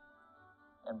Herschensohn,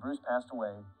 and Bruce passed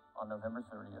away on November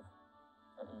 30th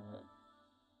at 88.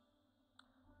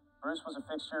 Bruce was a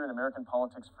fixture in American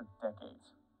politics for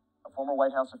decades, a former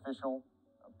White House official,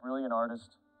 a brilliant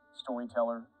artist,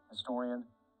 storyteller, historian,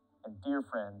 and dear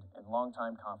friend and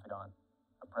longtime confidant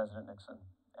of President Nixon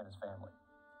and his family.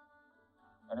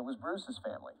 And it was Bruce's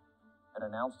family that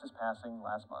announced his passing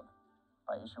last month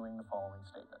by issuing the following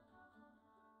statement.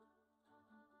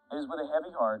 It is with a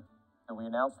heavy heart that we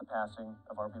announce the passing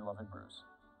of our beloved Bruce.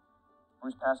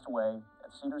 Bruce passed away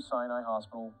at Cedars-Sinai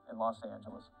Hospital in Los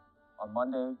Angeles on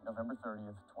Monday, November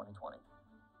 30th, 2020.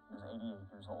 He was 88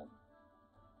 years old.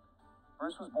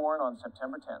 Bruce was born on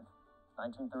September 10th,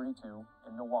 1932,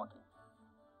 in Milwaukee.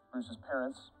 Bruce's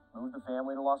parents moved the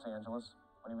family to Los Angeles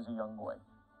when he was a young boy.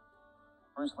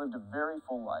 Bruce lived a very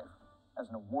full life as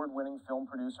an award-winning film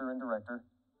producer and director,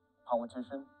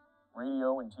 politician,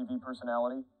 radio and TV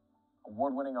personality,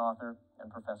 award-winning author, and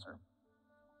professor.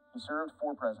 He served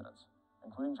 4 presidents,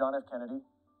 including John F. Kennedy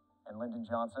and Lyndon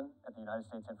Johnson at the United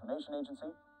States Information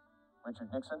Agency, Richard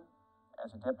Nixon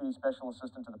as a deputy special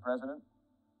assistant to the president,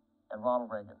 and Ronald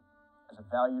Reagan as a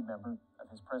valued member of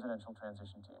his presidential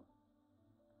transition team.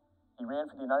 He ran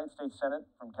for the United States Senate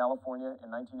from California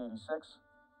in 1986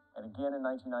 and again in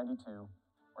 1992,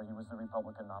 where he was the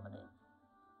Republican nominee.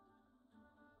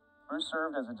 Bruce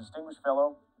served as a distinguished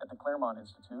fellow at the Claremont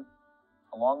Institute,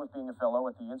 along with being a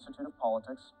fellow at the Institute of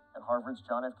Politics at Harvard's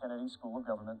John F. Kennedy School of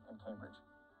Government in Cambridge.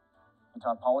 He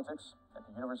taught politics at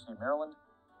the University of Maryland,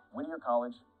 Whittier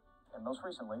College, and most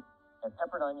recently at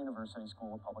Pepperdine University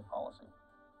School of Public Policy.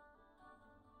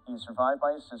 He is survived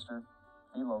by his sister,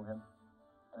 Fee Logan,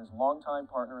 and his longtime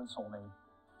partner and soulmate,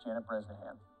 Janet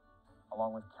Bresnahan,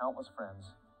 along with countless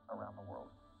friends around the world.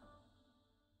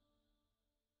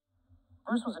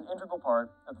 Bruce was an integral part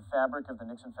of the fabric of the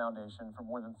Nixon Foundation for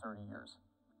more than 30 years,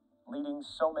 leading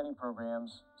so many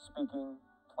programs, speaking,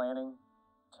 planning,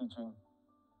 teaching,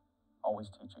 always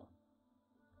teaching.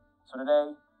 So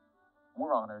today,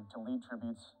 we're honored to lead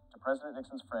tributes to President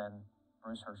Nixon's friend,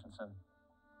 Bruce Herschensohn,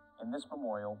 in this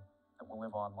memorial that will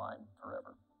live online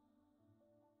forever.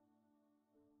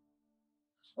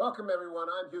 Welcome, everyone.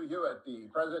 I'm Hugh Hewitt, the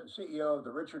President and CEO of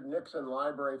the Richard Nixon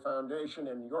Library Foundation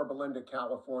in Yorba Linda,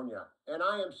 California. And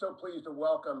I am so pleased to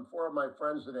welcome 4 of my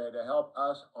friends today to help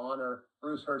us honor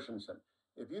Bruce Herschensohn.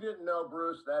 If you didn't know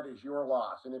Bruce, that is your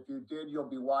loss. And if you did, you'll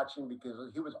be watching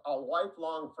because he was a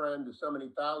lifelong friend to so many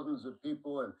thousands of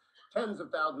people and tens of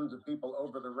thousands of people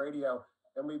over the radio.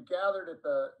 And we've gathered at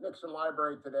the Nixon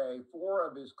Library today 4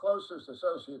 of his closest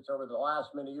associates over the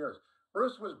last many years.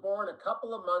 Bruce was born a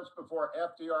couple of months before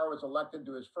FDR was elected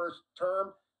to his first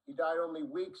term, He died only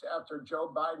weeks after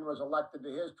Joe Biden was elected to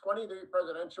his 23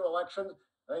 presidential elections.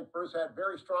 I think Bruce had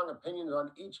very strong opinions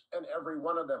on each and every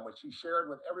one of them, which he shared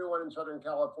with everyone in Southern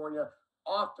California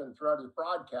often throughout his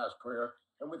broadcast career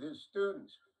and with his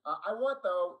students. I want,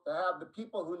 though, to have the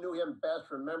people who knew him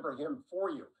best remember him for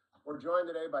you. We're joined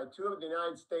today by two of the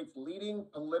United States' leading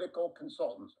political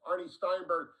consultants, Arnie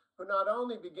Steinberg, who not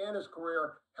only began his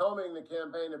career helming the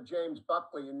campaign of James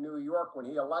Buckley in New York when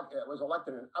he was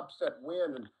elected an upset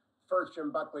win in the first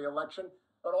Jim Buckley election,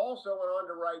 but also went on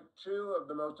to write two of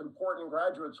the most important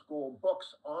graduate school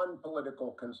books on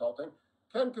political consulting.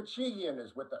 Ken Kachigian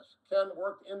is with us. Ken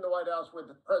worked in the White House with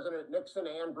President Nixon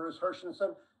and Bruce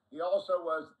Herschensohn. He also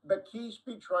was the key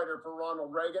speechwriter for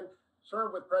Ronald Reagan,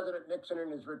 served with President Nixon in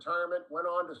his retirement, went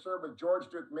on to serve with George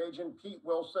Duke-Majan, Pete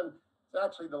Wilson. It's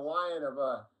actually the lion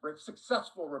of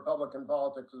successful Republican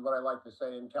politics, is what I like to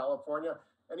say, in California.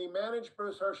 And he managed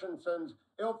Bruce Herschensohn's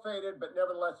ill-fated but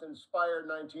nevertheless inspired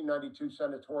 1992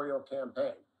 senatorial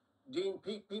campaign. Dean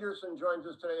Pete Peterson joins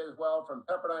us today as well from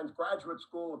Pepperdine's Graduate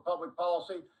School of Public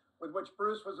Policy, with which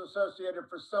Bruce was associated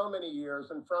for so many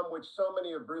years and from which so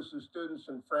many of Bruce's students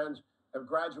and friends have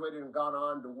graduated and gone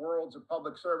on to worlds of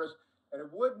public service. And it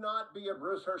would not be a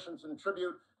Bruce Herschensohn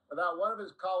tribute without one of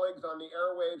his colleagues on the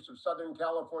airwaves of Southern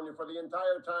California for the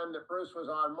entire time that Bruce was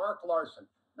on, Mark Larson,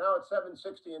 now at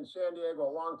 760 in San Diego, a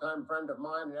longtime friend of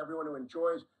mine and everyone who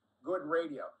enjoys good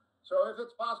radio. So if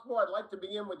it's possible, I'd like to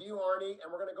begin with you, Arnie, and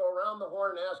we're going to go around the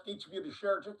horn and ask each of you to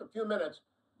share just a few minutes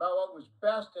about what was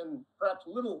best and perhaps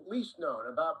least known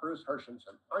about Bruce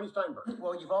Herschensohn. Arnie Steinberg.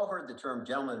 Well, you've all heard the term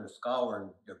gentleman and scholar,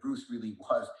 and Bruce really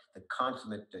was the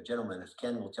consummate gentleman, as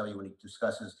Ken will tell you when he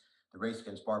discusses the race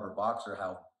against Barbara Boxer,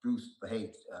 how Bruce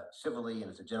behaved civilly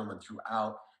and as a gentleman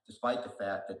throughout, despite the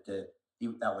fact that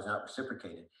that was not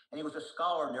reciprocated. And he was a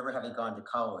scholar, never having gone to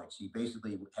college. He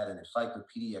basically had an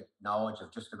encyclopedic knowledge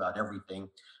of just about everything.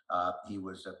 He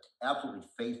was absolutely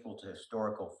faithful to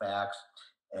historical facts,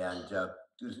 and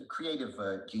he was a creative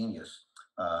genius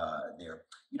there.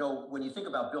 You know, when you think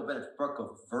about Bill Bennett's book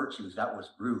of virtues, that was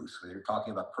Bruce. When you're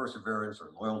talking about perseverance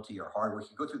or loyalty or hard work,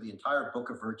 you go through the entire book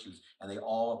of virtues, and they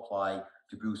all apply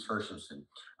to Bruce Herschensohn.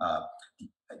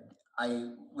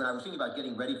 When I was thinking about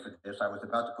getting ready for this, I was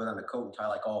about to put on a coat and tie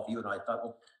like all of you, and I thought,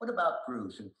 well, what about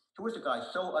Bruce? And here was a guy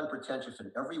so unpretentious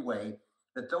in every way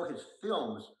that though his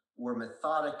films were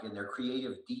methodic in their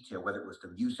creative detail, whether it was the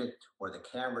music or the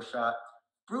camera shot,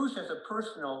 Bruce as a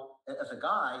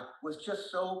guy, was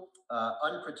just so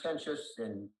unpretentious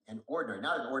and ordinary.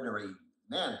 Not an ordinary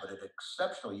man, but an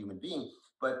exceptional human being.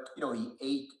 But, you know, he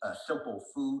ate simple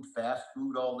food, fast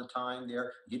food all the time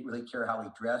there. He didn't really care how he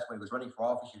dressed. When he was running for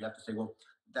office, you'd have to say, well,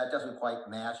 that doesn't quite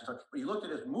match. But you looked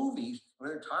at his movies, they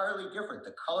were entirely different.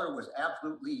 The color was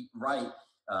absolutely right.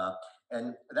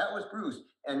 And that was Bruce.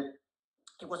 And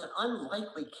he was an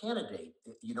unlikely candidate.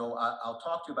 You know, I'll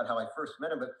talk to you about how I first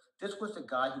met him, but this was a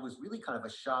guy who was really kind of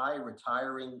a shy,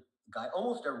 retiring guy,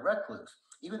 almost a recluse.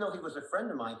 Even though he was a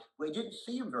friend of mine, we didn't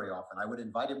see him very often. I would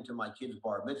invite him to my kids'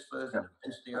 bar mitzvahs and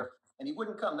events there, and he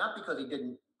wouldn't come, not because he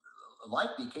didn't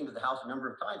like me. He came to the house a number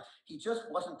of times. He just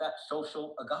wasn't that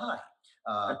social a guy.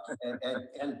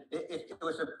 And it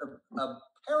was a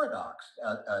paradox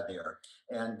there.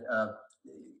 And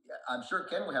I'm sure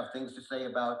Ken will have things to say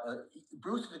about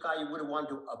Bruce is the guy you would have wanted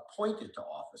to appoint to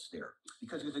office there,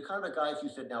 because he was the kind of a guy, if you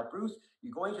said, now, Bruce,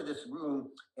 you're going to this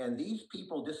room and these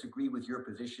people disagree with your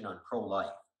position on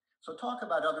pro-life. So talk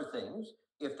about other things.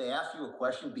 If they ask you a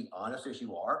question, be honest as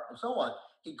you are, and so on.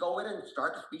 He'd go in and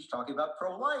start the speech talking about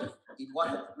pro-life. He'd want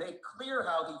to make clear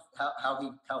how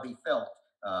he felt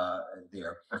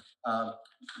there. I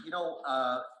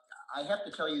have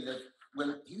to tell you that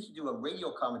when he used to do a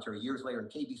radio commentary years later on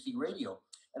KBC radio,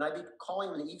 and I'd be calling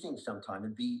him in the evening sometime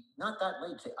and be not that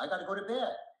late, say, I got to go to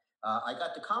bed. I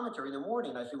got the commentary in the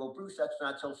morning. And I said, well, Bruce, that's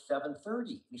not till 7:30.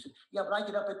 And he said, yeah, but I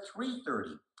get up at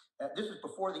 3:30. This was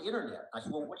before the internet. I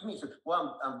said, well, what do you mean? He said,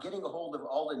 well, I'm getting a hold of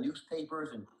all the newspapers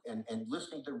and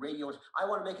listening to the radio. I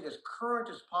want to make it as current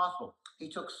as possible. He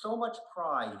took so much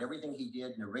pride in everything he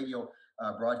did, and the radio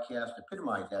broadcast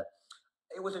epitomized that.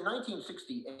 It was in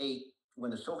 1968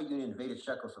 when the Soviet Union invaded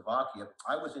Czechoslovakia.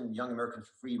 I was in Young Americans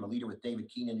for Freedom, a leader with David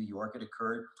Keene in New York. It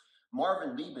occurred.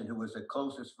 Marvin Liebman, who was the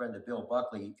closest friend of Bill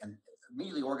Buckley, and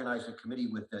immediately organized a committee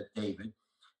with David.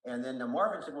 And then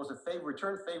Marvin said, well, as a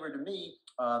return favor to me,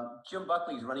 Jim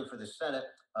Buckley is running for the Senate,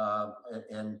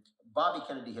 and Bobby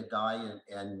Kennedy had died,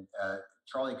 and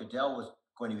Charlie Goodell was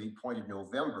going to be appointed in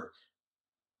November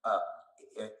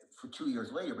for 2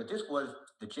 years later. But this was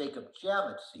the Jacob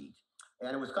Javits seat,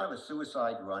 and it was kind of a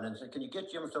suicide run. And said, can you get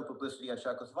Jim some publicity on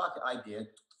Czechoslovakia? I did.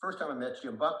 First time I met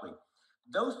Jim Buckley.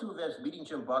 Those two events, meeting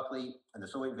Jim Buckley and the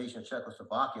Soviet invasion of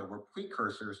Czechoslovakia, were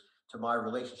precursors to my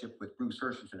relationship with Bruce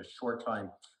Herschensohn a short time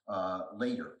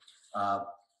later.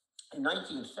 In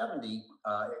 1970,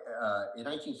 in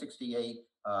 1968,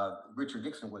 Richard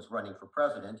Nixon was running for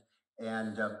president,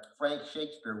 and Frank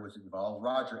Shakespeare was involved.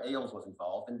 Roger Ailes was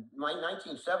involved. And in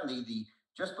 1970,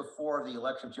 just before the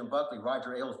election of Jim Buckley,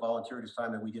 Roger Ailes volunteered his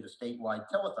time, and we did a statewide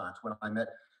telethon when I met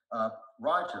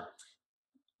Roger.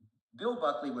 Bill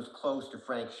Buckley was close to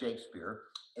Frank Shakespeare,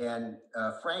 and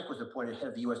Frank was appointed head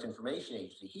of the U.S. Information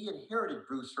Agency. He inherited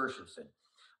Bruce Herschensohn.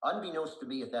 Unbeknownst to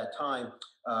me at that time,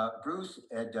 Bruce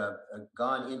had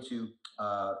gone into,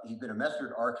 he'd been a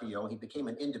Messard RKO. He became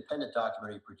an independent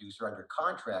documentary producer under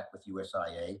contract with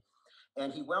USIA.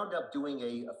 And he wound up doing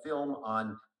a film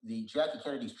on the Jackie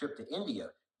Kennedy's trip to India.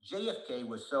 JFK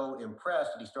was so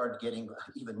impressed that he started getting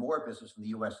even more business from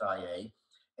the USIA.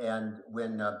 And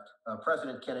when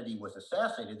President Kennedy was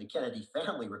assassinated, the Kennedy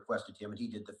family requested him, and he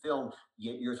did the film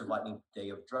Years of Lightning, Day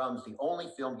of Drums, the only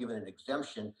film given an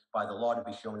exemption by the law to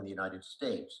be shown in the United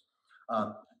States.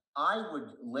 I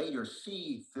would later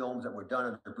see films that were done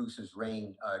under Bruce's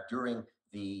reign during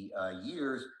the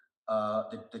years,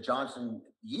 the Johnson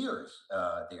years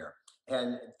there.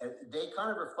 And they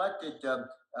kind of reflected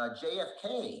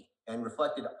JFK and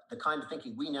reflected the kind of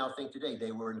thinking we now think today.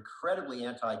 They were incredibly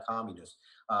anti-communist.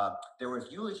 There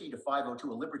was Eulogy to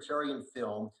 502, a libertarian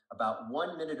film about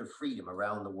 1 minute of freedom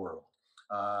around the world.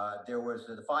 There was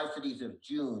the 5 Cities of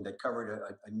June that covered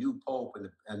a new pope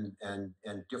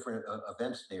and different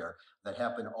events there that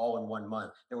happened all in 1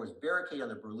 month. There was Barricade on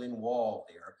the Berlin Wall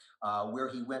there, where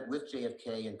he went with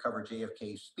JFK and covered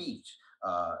JFK's speech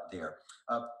there.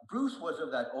 Bruce was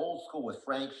of that old school with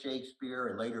Frank Shakespeare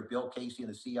and later Bill Casey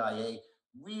and the CIA,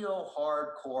 real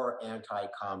hardcore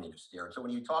anti-communist there. And so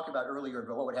when you talk about earlier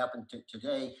about what would happen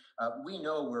today, we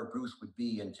know where Bruce would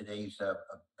be in today's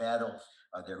battles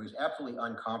there. He was absolutely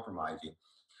uncompromising.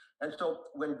 And so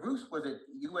when Bruce was at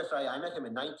USIA, I met him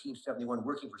in 1971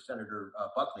 working for Senator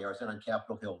Buckley. I was then on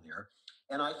Capitol Hill there.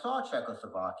 And I saw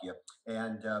Czechoslovakia,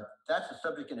 and that's a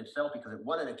subject in itself because it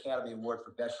won an Academy Award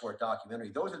for Best Short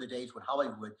Documentary. Those are the days when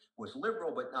Hollywood was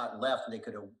liberal but not left, and they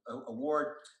could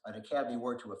award an Academy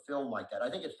Award to a film like that. I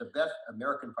think it's the best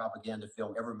American propaganda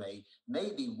film ever made,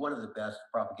 maybe one of the best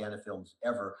propaganda films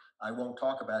ever. I won't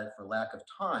talk about it for lack of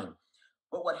time.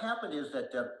 But what happened is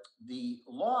that the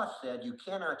law said you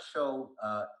cannot show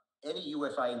any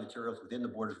USIA materials within the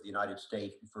borders of the United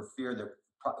States for fear that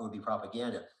it would be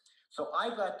propaganda. So I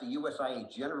got the USIA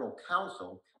General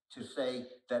Counsel to say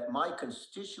that my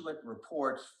constituent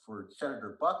reports for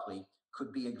Senator Buckley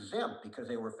could be exempt because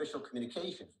they were official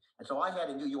communications. And so I had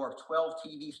in New York 12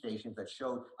 TV stations that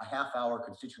showed a half-hour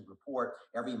constituent report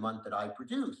every month that I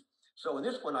produced. So in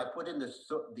this one, I put in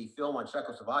the film on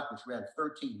Czechoslovakia, which ran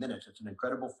 13 minutes. It's an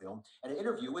incredible film, and an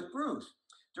interview with Bruce.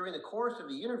 During the course of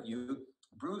the interview,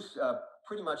 Bruce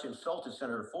pretty much insulted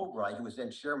Senator Fulbright, who was then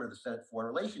chairman of the Senate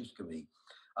Foreign Relations Committee.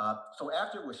 So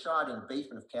after it was shot in the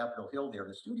basement of Capitol Hill there, in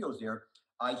the studios there,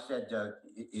 I said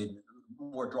in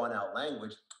more drawn out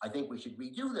language, I think we should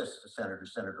redo this,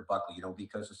 Senator Buckley,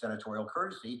 because of senatorial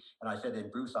courtesy. And I said,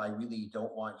 and Bruce, I really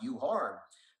don't want you harmed.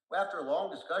 Well, after a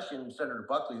long discussion, Senator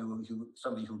Buckley,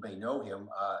 somebody who may know him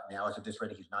now, as of this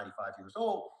rating, he's 95 years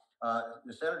old,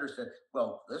 the senator said,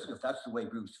 well, listen, if that's the way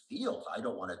Bruce feels, I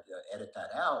don't want to edit that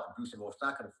out. And Bruce said, well, it's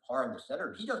not going to harm the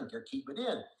senator. He doesn't care, keep it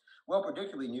in. Well,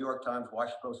 predictably, New York Times,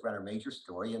 Washington Post ran a major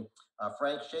story, and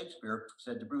Frank Shakespeare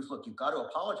said to Bruce, look, you've got to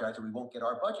apologize or we won't get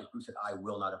our budget. Bruce said, I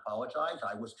will not apologize.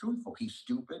 I was truthful. He's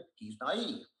stupid. He's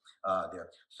naive there.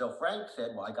 So Frank said,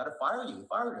 well, I got to fire you. He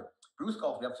fired him. Bruce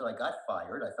called me up, said I got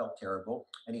fired. I felt terrible.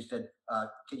 And he said,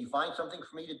 can you find something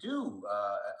for me to do?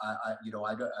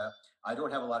 I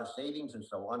don't have a lot of savings and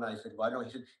so on. I said, well, I don't.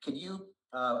 He said, can you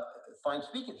find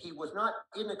speaking? He was not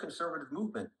in the conservative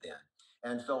movement then.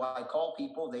 And so I called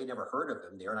people, they never heard of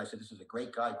him there. And I said, this is a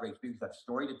great guy, great speaker, he's got a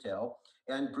story to tell.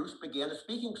 And Bruce began a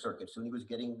speaking circuit. Soon he was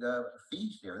getting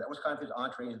fees there. That was kind of his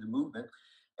entree into the movement.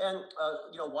 And,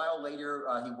 a while later,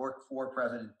 he worked for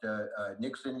President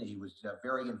Nixon. He was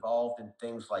very involved in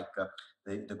things like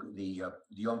the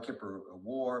Yom Kippur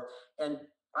War. And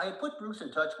I had put Bruce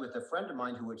in touch with a friend of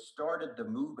mine who had started the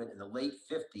movement in the late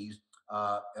 50s.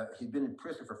 He'd been in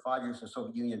prison for 5 years in the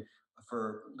Soviet Union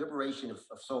for liberation of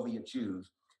Soviet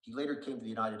Jews. He later came to the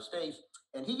United States,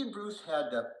 and he and Bruce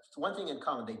had one thing in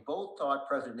common. They both thought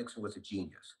President Nixon was a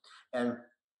genius. And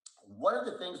one of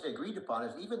the things they agreed upon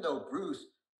is even though Bruce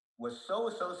was so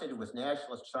associated with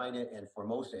nationalist China and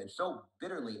Formosa and so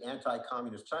bitterly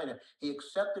anti-communist China, he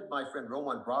accepted my friend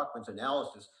Roman Brockman's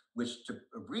analysis, which to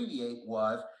abbreviate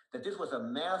was that this was a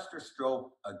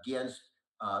masterstroke against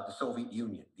the Soviet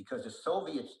Union, because the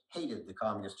Soviets hated the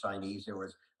communist Chinese. There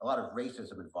was a lot of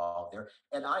racism involved there.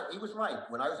 And he was right.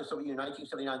 When I was in the Soviet Union in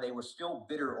 1979, they were still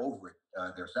bitter over it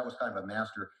there. So that was kind of a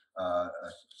master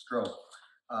stroke.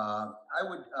 I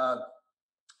would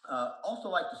also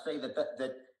like to say that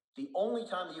the only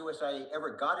time the USA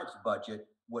ever got its budget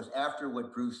was after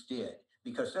what Bruce did,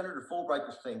 because Senator Fulbright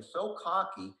was saying so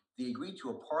cocky, they agreed to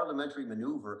a parliamentary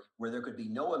maneuver where there could be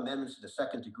no amendments to the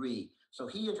second degree. So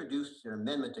he introduced an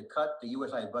amendment to cut the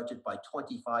USA budget by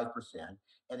 25%,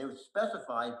 and it would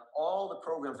specify all the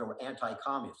programs that were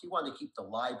anti-communist. He wanted to keep the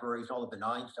libraries, all the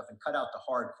benign stuff, and cut out the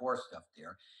hardcore stuff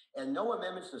there. And no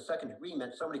amendments to the second degree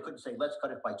meant somebody couldn't say, let's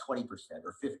cut it by 20%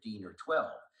 or 15 or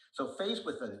 12. So faced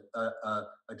with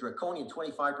a draconian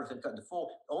 25% cut in the full,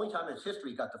 the only time in its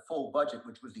history it got the full budget,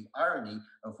 which was the irony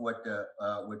of what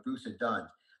Bruce had done.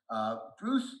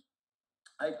 Bruce,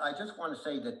 I just want to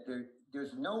say that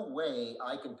there's no way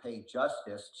I can pay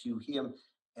justice to him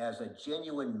as a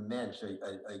genuine mensch,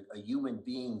 a human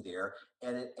being there.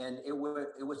 And it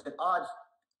was at odds.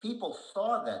 People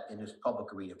saw that in his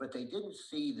public arena, but they didn't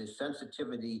see the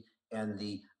sensitivity and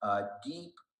the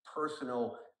deep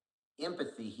personal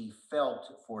empathy he felt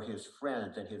for his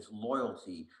friends and his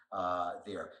loyalty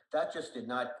there. That just did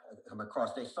not come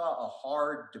across. They saw a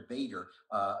hard debater,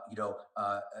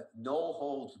 no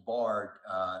holds barred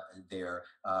there.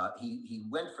 He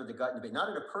went for the gut debate, not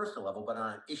at a personal level, but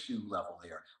on an issue level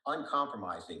there,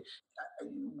 uncompromising.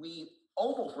 We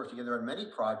almost worked together on many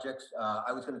projects.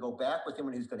 I was going to go back with him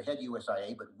when he was going to head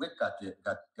USIA, but Wick got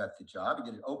the job. He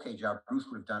did an okay job. Bruce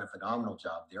would have done a phenomenal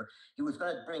job there. He was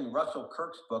going to bring Russell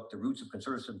Kirk's book, The Roots of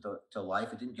Conservatism to life.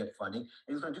 It didn't get funding.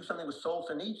 He was going to do something with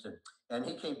Solzhenitsyn. And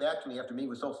he came back to me after meeting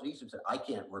with Solzhenitsyn and said, I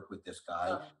can't work with this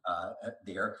guy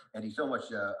there. And he so much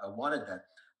wanted that.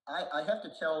 I have to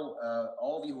tell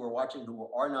all of you who are watching who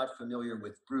are not familiar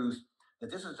with Bruce, that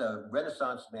this is a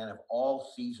Renaissance man of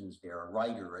all seasons there, a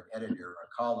writer, an editor, a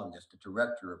columnist, a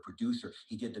director, a producer.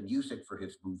 He did the music for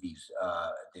his movies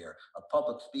there, a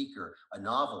public speaker, a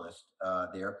novelist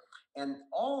there. And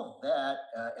all of that,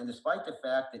 and despite the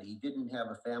fact that he didn't have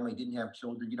a family, didn't have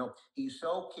children, he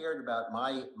so cared about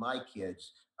my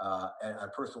kids at a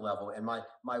personal level. And my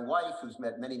wife, who's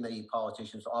met many, many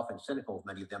politicians, often cynical of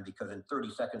many of them, because in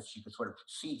 30 seconds she could sort of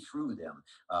see through them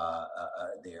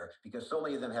there, because so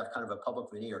many of them have kind of a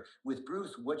public veneer. With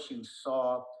Bruce, what you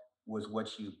saw was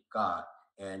what you got.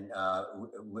 And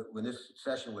when this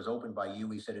session was opened by you,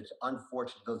 he said, it's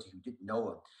unfortunate those of you who didn't know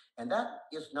him. And that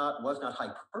was not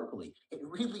hyperbole. It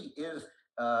really is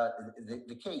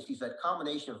the case. He's that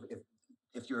combination of,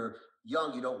 if you're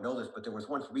young, you don't know this, but there was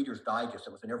once Reader's Digest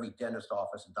that was in every dentist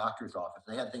office and doctor's office.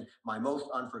 And they had to think, my most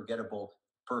unforgettable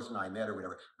person I met or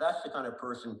whatever. That's the kind of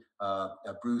person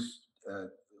Bruce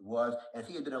was. And if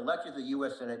he had been elected to the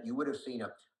U.S. Senate, you would have seen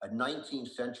a 19th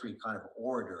century kind of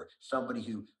orator, somebody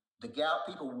who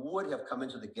people would have come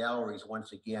into the galleries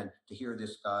once again to hear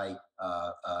this guy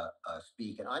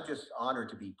speak. And I'm just honored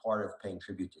to be part of paying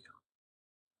tribute to him.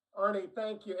 Arnie,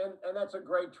 thank you. And that's a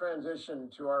great transition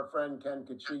to our friend Ken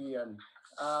Kachigian.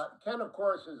 Ken, of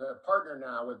course, is a partner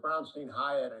now with Brownstein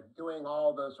Hyatt and doing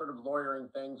all the sort of lawyering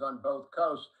things on both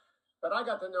coasts. But I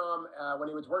got to know him when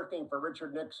he was working for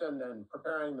Richard Nixon and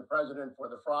preparing the president for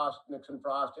the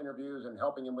Nixon-Frost interviews and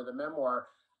helping him with a memoir.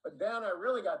 But then I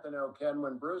really got to know Ken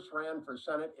when Bruce ran for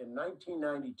Senate in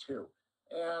 1992.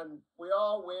 And we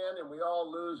all win and we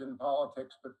all lose in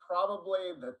politics, but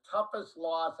probably the toughest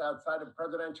loss outside of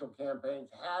presidential campaigns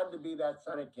had to be that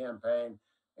Senate campaign.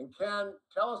 And Ken,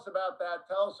 tell us about that.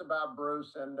 Tell us about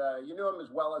Bruce. And you knew him as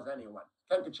well as anyone.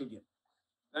 Ken Kachigian.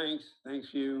 Thanks,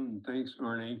 Hugh, and thanks,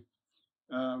 Arnie.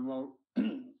 Well,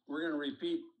 we're going to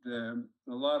repeat a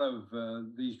lot of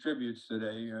these tributes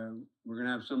today. We're going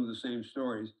to have some of the same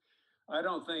stories. I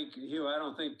don't think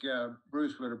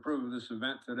Bruce would approve of this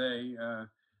event today.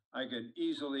 I could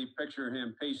easily picture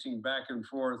him pacing back and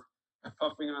forth,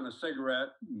 puffing on a cigarette,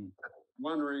 and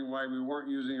wondering why we weren't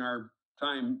using our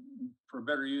time for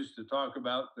better use to talk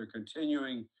about the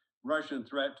continuing Russian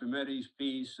threat to Mideast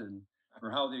peace and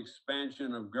for how the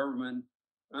expansion of government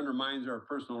undermines our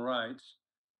personal rights.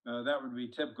 That would be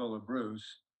typical of Bruce.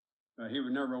 He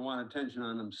would never want attention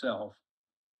on himself,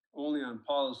 only on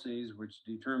policies which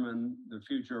determine the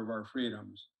future of our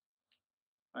freedoms.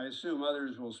 I assume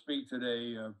others will speak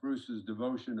today of Bruce's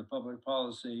devotion to public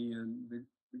policy and the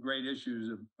great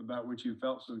issues about which he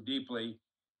felt so deeply.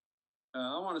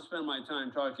 I want to spend my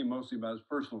time talking mostly about his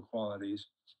personal qualities.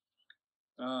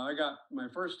 I got my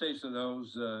first taste of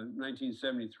those in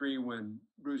 1973 when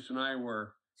Bruce and I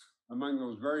were among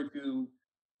those very few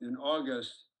in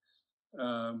August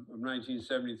of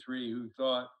 1973 who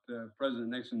thought President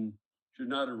Nixon should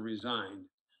not have resigned.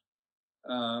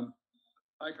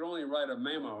 I could only write a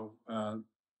memo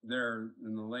there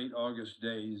in the late August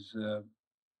days,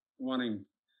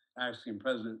 asking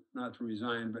President not to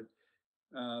resign. But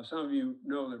some of you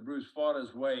know that Bruce fought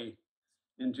his way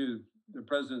into the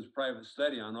president's private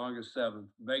study on August 7th,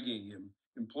 begging him,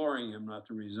 imploring him not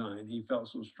to resign. He felt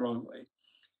so strongly.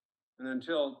 And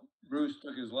until Bruce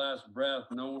took his last breath,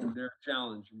 no one dared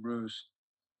challenge Bruce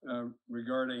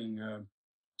regarding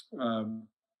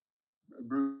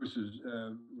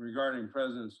regarding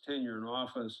President's tenure in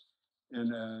office,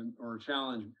 and or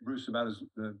challenge Bruce about his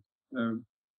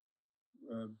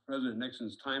President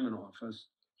Nixon's time in office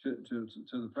to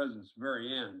the president's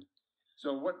very end.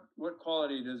 So what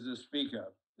quality does this speak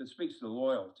of? It speaks to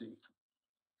loyalty.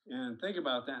 And think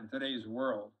about that in today's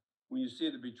world, when you see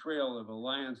the betrayal of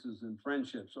alliances and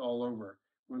friendships all over,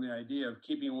 when the idea of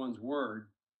keeping one's word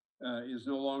is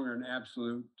no longer an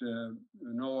absolute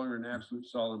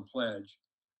solemn pledge.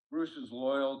 Bruce's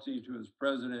loyalty to his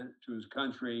president, to his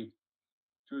country,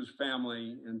 to his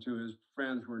family, and to his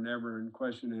friends were never in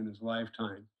question in his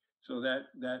lifetime. So that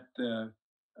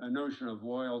notion of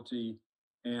loyalty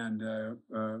and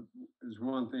is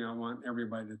one thing I want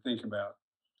everybody to think about.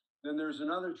 Then there's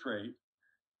another trait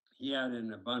he had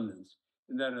in abundance,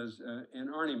 and that is, and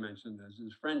Arnie mentioned this,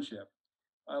 is friendship.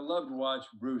 I loved to watch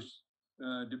Bruce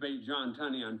debate John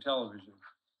Tunney on television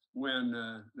when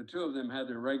the two of them had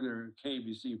their regular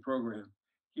KBC program.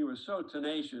 He was so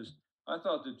tenacious. I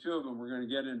thought the two of them were going to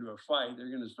get into a fight. They're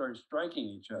going to start striking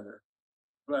each other.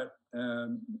 But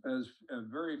as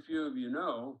very few of you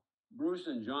know, Bruce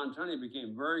and John Tunney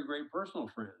became very great personal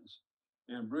friends.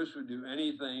 And Bruce would do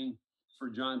anything for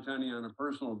John Tunney on a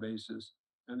personal basis.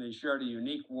 And they shared a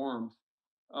unique warmth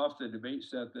off the debate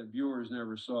set that viewers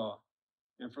never saw.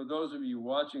 And for those of you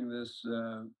watching this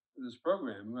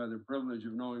program who had the privilege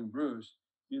of knowing Bruce,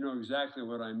 you know exactly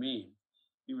what I mean.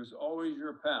 He was always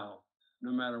your pal,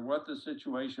 no matter what the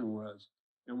situation was.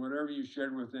 And whatever you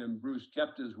shared with him, Bruce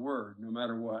kept his word, no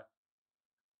matter what.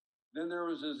 Then there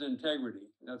was his integrity.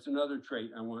 That's another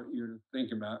trait I want you to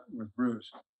think about with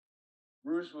Bruce.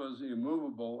 Bruce was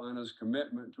immovable on his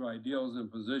commitment to ideals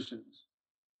and positions.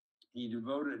 He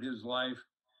devoted his life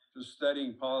to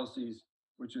studying policies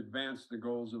which advanced the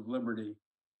goals of liberty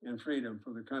and freedom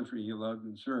for the country he loved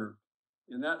and served.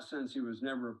 In that sense, he was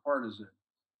never a partisan.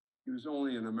 He was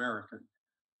only an American.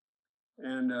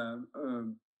 And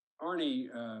Arnie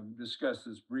discussed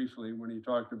this briefly when he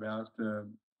talked about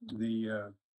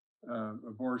the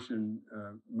abortion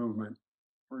movement.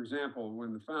 For example,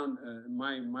 when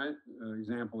my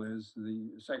example is the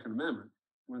Second Amendment.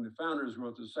 When the founders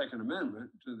wrote the Second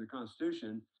Amendment to the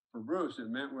Constitution, for Bruce, it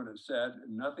meant what it said,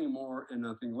 nothing more and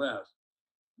nothing less.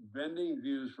 Bending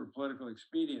views for political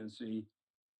expediency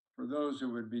for those who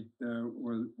would be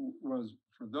was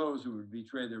for those who would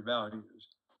betray their values,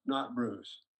 not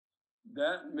Bruce.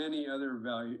 That many other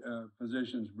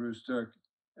positions Bruce took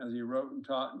as he wrote and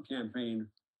taught and campaigned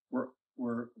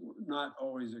were not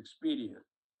always expedient.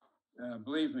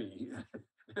 Believe me,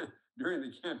 during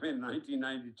the campaign in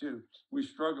 1992, we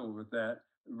struggled with that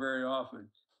very often,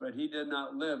 but he did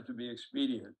not live to be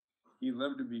expedient. He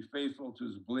lived to be faithful to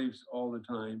his beliefs all the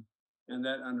time, and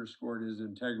that underscored his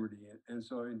integrity. And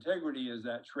so integrity is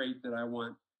that trait that I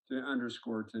want to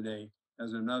underscore today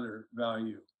as another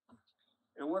value.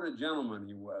 And what a gentleman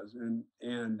he was,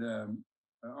 and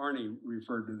Arnie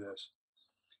referred to this.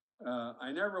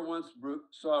 I never once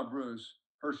saw Bruce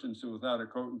Herschensohn without a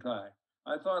coat and tie.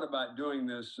 I thought about doing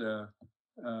this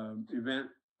event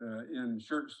in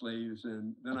shirt sleeves,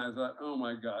 and then I thought, oh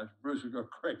my gosh, Bruce would go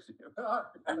crazy about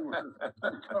a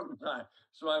coat and tie.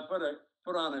 So I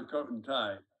put on a coat and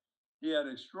tie. He had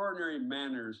extraordinary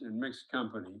manners in mixed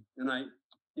company, and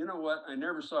you know what? I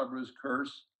never saw Bruce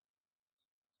curse,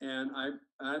 and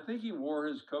I think he wore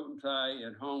his coat and tie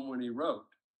at home when he wrote.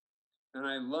 And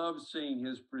I loved seeing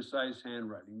his precise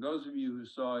handwriting. Those of you who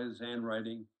saw his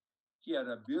handwriting, he had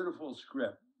a beautiful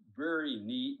script, very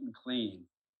neat and clean.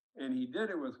 And he did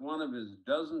it with one of his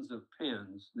dozens of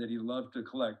pens that he loved to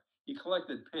collect. He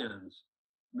collected pens,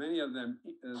 many of them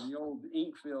the old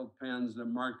ink-filled pens that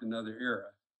marked another era.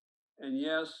 And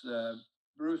yes,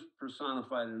 Bruce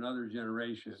personified another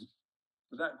generation.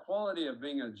 But that quality of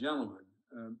being a gentleman,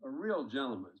 a real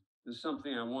gentleman, is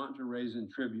something I want to raise in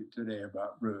tribute today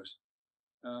about Bruce.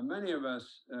 Many of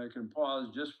us can pause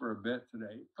just for a bit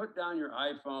today. Put down your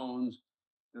iPhones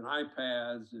and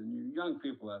iPads, and you young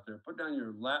people out there, put down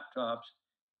your laptops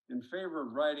in favor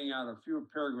of writing out a few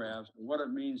paragraphs of what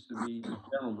it means to be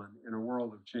a gentleman in a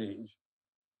world of change.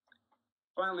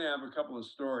 Finally, I have a couple of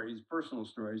stories, personal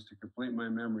stories, to complete my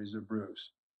memories of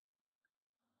Bruce.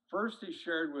 First, he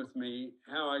shared with me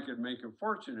how I could make a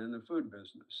fortune in the food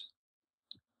business.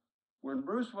 When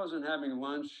Bruce wasn't having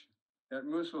lunch at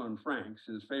Musso and Frank's,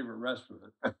 his favorite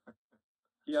restaurant,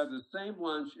 he had the same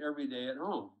lunch every day at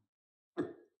home.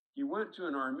 He went to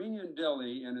an Armenian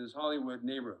deli in his Hollywood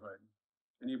neighborhood,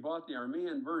 and he bought the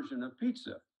Armenian version of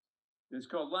pizza. It's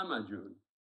called lahmacun.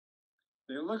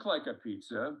 They look like a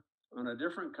pizza on a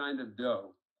different kind of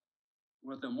dough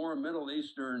with a more Middle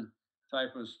Eastern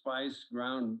type of spice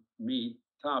ground meat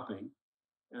topping.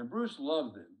 And Bruce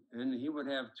loved them, and he would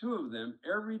have 2 of them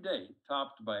every day,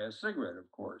 topped by a cigarette, of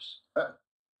course. But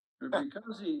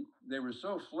because they were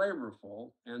so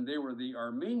flavorful, and they were the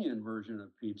Armenian version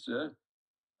of pizza,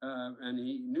 and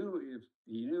he knew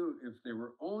if they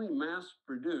were only mass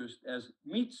produced as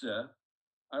pizza,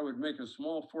 I would make a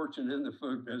small fortune in the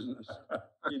food business.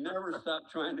 He never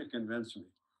stopped trying to convince me.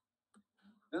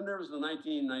 Then there was the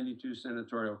 1992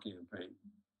 senatorial campaign.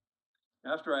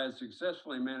 After I had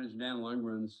successfully managed Dan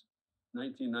Lundgren's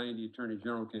 1990 Attorney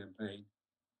General campaign,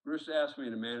 Bruce asked me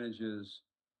to manage his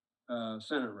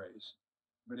Senate race,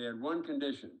 but he had one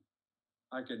condition.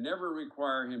 I could never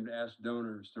require him to ask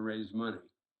donors to raise money.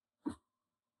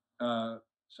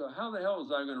 So how the hell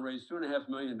was I going to raise $2.5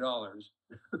 million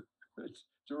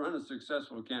to run a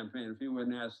successful campaign if he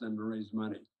wouldn't ask them to raise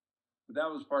money? But that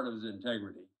was part of his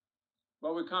integrity.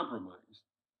 Well, we compromised.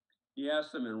 He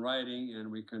asked them in writing,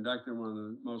 and we conducted one of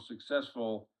the most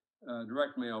successful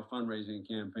direct mail fundraising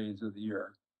campaigns of the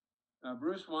year.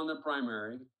 Bruce won the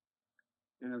primary,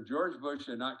 and if George Bush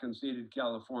had not conceded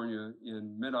California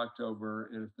in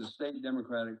mid-October, and if the state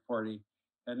Democratic Party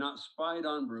had not spied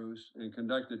on Bruce and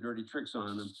conducted dirty tricks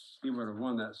on him, he would have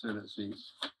won that Senate seat.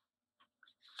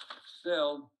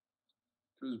 Still,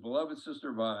 to his beloved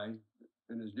sister Vi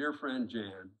and his dear friend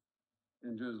Jan,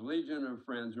 and to his legion of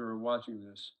friends who are watching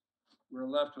this, we're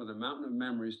left with a mountain of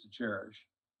memories to cherish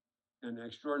and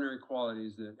extraordinary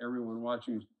qualities that everyone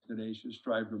watching today should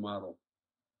strive to model.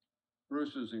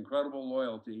 Bruce's incredible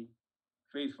loyalty,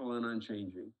 faithful and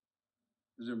unchanging.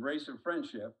 His embrace of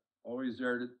friendship, always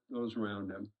there to those around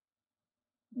him.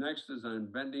 Next is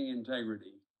unbending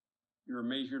integrity. You are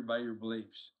measured by your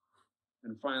beliefs.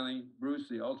 And finally, Bruce,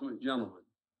 the ultimate gentleman,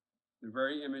 the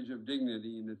very image of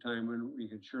dignity in a time when we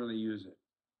could surely use it.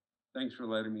 Thanks for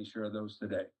letting me share those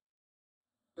today.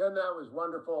 Ken, that was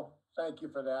wonderful. Thank you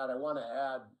for that. I want to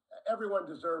add, everyone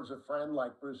deserves a friend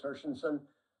like Bruce Herschensohn.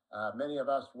 Many of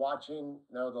us watching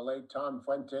know the late Tom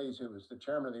Fuentes, who was the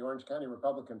chairman of the Orange County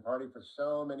Republican Party for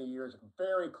so many years,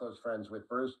 very close friends with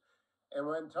Bruce. And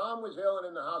when Tom was ill and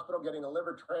in the hospital getting a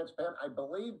liver transplant, I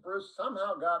believe Bruce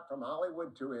somehow got from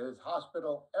Hollywood to his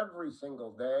hospital every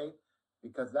single day,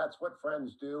 because that's what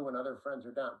friends do when other friends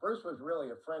are down. Bruce was really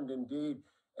a friend indeed.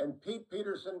 And Pete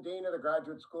Peterson, Dean of the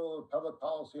Graduate School of Public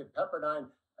Policy at Pepperdine,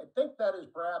 I think that is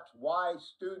perhaps why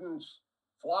students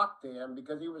flocked to him,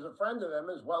 because he was a friend of them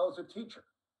as well as a teacher.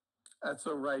 That's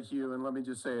so right, Hugh. And let me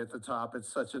just say at the top,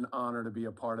 it's such an honor to be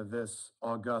a part of this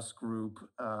august group,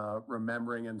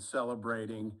 remembering and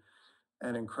celebrating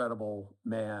an incredible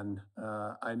man.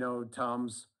 I know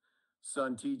Tom's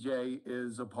son, TJ,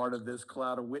 is a part of this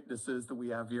cloud of witnesses that we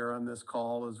have here on this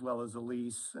call, as well as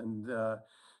Elise and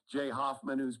Jay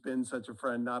Hoffman, who's been such a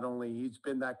friend. Not only he's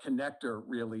been that connector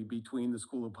really between the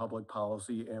School of Public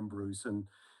Policy and Bruce, and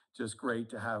just great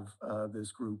to have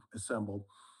this group assembled.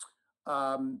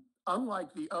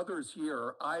 Unlike the others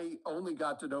here, I only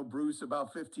got to know Bruce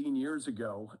about 15 years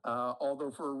ago,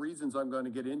 although for reasons I'm going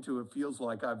to get into, it feels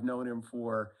like I've known him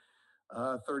for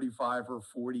 35 or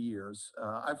 40 years.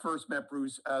 I first met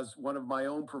Bruce as one of my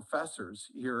own professors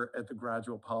here at the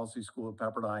Graduate Policy School of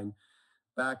Pepperdine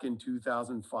back in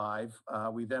 2005.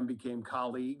 We then became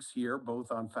colleagues here,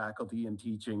 both on faculty and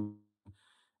teaching.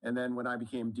 And then when I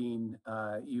became dean,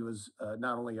 he was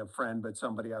not only a friend, but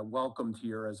somebody I welcomed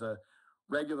here as a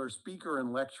regular speaker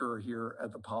and lecturer here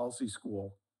at the policy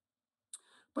school.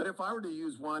 But if I were to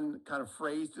use one kind of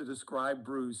phrase to describe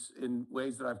Bruce in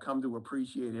ways that I've come to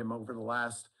appreciate him over the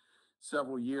last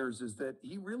several years, is that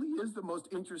he really is the most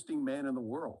interesting man in the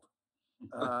world.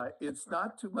 It's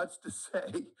not too much to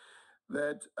say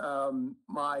that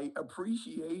my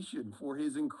appreciation for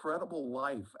his incredible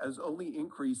life has only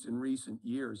increased in recent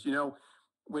years. You know,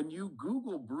 when you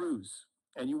Google Bruce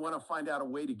and you want to find out a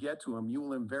way to get to him, you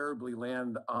will invariably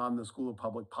land on the School of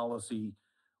Public Policy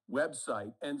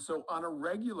website. And so on a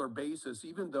regular basis,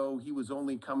 even though he was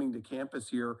only coming to campus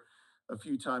here a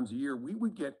few times a year, we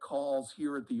would get calls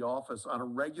here at the office on a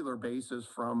regular basis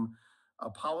from a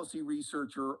policy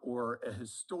researcher or a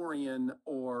historian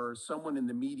or someone in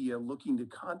the media looking to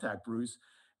contact Bruce.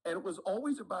 And it was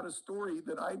always about a story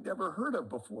that I'd never heard of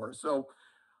before. So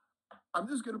I'm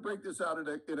just going to break this out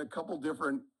in a couple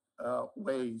different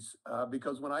ways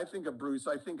because when I think of Bruce,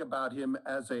 I think about him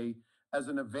as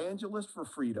an evangelist for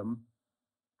freedom,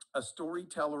 a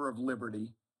storyteller of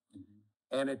liberty,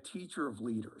 and a teacher of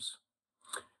leaders.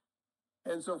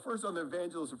 And so first on the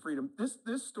evangelist of freedom,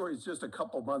 this story is just a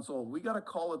couple months old. We got a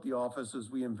call at the office,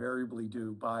 as we invariably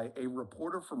do, by a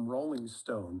reporter from Rolling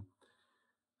Stone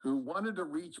who wanted to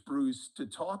reach Bruce to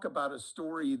talk about a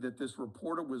story that this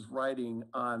reporter was writing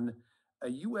on a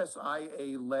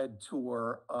USIA-led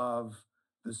tour of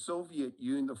the Soviet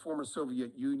Union, the former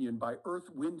Soviet Union, by Earth,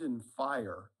 Wind, and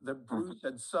Fire that Bruce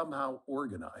had somehow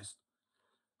organized.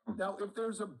 Now, if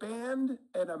there's a band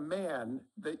and a man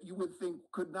that you would think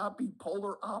could not be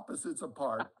polar opposites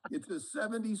apart, it's a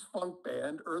 70s funk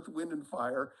band, Earth, Wind, and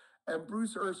Fire, and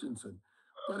Bruce Herschensohn.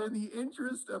 But in the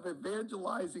interest of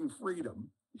evangelizing freedom,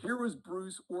 here was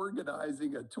Bruce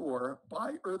organizing a tour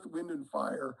by Earth, Wind, and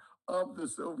Fire of the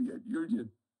Soviet Union.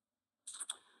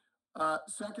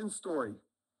 Second story.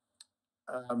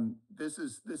 This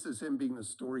is him being the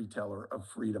storyteller of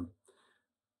freedom.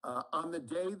 On the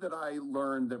day that I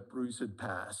learned that Bruce had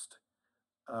passed,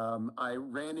 I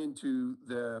ran into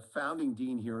the founding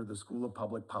dean here of the School of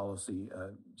Public Policy, a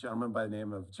gentleman by the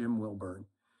name of Jim Wilburn.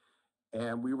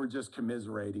 And we were just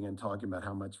commiserating and talking about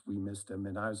how much we missed him.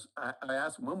 And I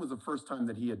asked him when was the first time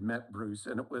that he had met Bruce,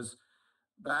 and it was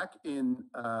back in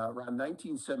around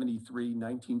 1973,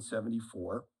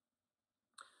 1974.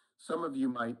 Some of you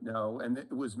might know, and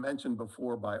it was mentioned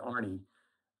before by Arnie,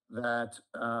 that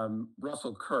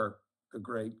Russell Kirk, the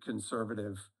great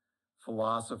conservative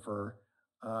philosopher,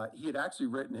 he had actually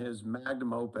written his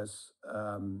magnum opus,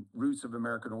 Roots of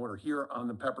American Order, here on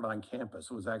the Pepperdine campus.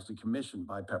 It was actually commissioned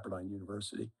by Pepperdine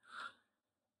University.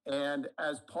 And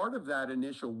as part of that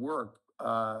initial work,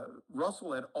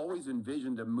 Russell had always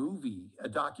envisioned a movie, a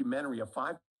documentary, a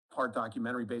 5-part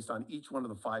documentary based on each one of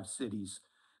the 5 cities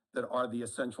that are the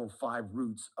essential 5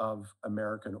 roots of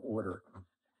American order.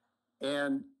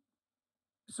 And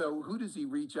so who does he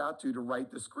reach out to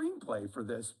write the screenplay for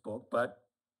this book but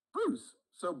Bruce?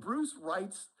 So Bruce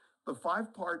writes the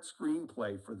 5-part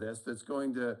screenplay for this that's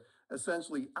going to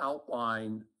essentially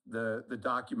outline the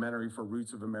documentary for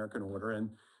Roots of American Order. And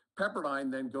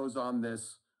Pepperdine then goes on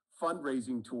this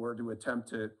fundraising tour to attempt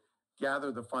to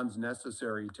gather the funds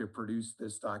necessary to produce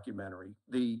this documentary.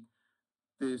 The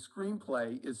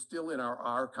screenplay is still in our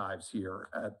archives here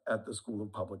at the School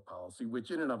of Public Policy, which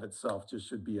in and of itself just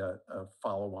should be a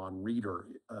follow-on reader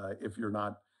if you're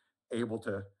not able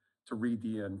to read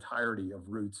the entirety of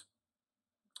Roots.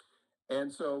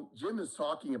 And so Jim was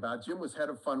head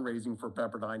of fundraising for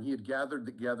Pepperdine. He had gathered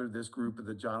together this group at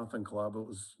the Jonathan Club. It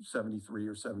was 73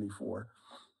 or 74.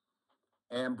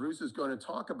 And Bruce is going to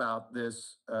talk about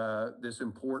this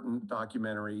important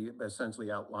documentary,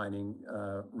 essentially outlining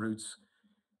Roots.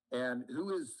 And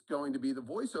who is going to be the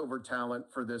voiceover talent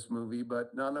for this movie,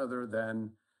 but none other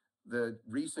than the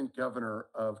recent governor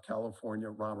of California,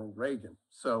 Ronald Reagan.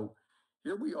 So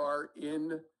here we are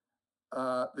in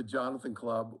the Jonathan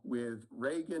Club with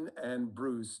Reagan and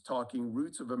Bruce talking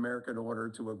Roots of American Order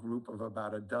to a group of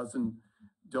about a dozen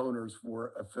donors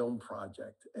for a film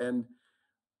project. And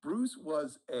Bruce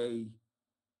was a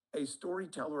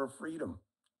storyteller of freedom.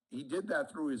 He did that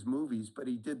through his movies, but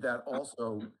he did that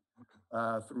also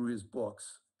through his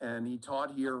books. And he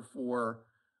taught here for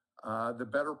the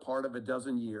better part of a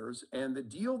dozen years. And the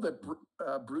deal that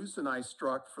Bruce and I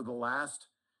struck for the last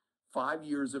 5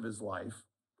 years of his life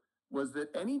was that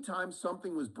anytime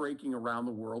something was breaking around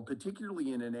the world,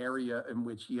 particularly in an area in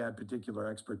which he had particular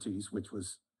expertise, which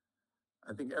was,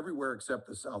 I think, everywhere except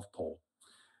the South Pole,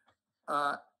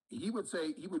 he would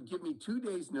give me 2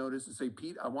 days notice and say,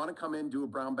 Pete, I want to come in, do a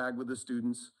brown bag with the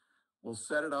students. We'll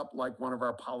set it up like one of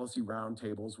our policy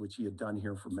roundtables, which he had done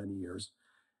here for many years.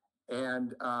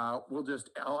 And I'll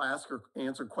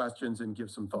answer questions and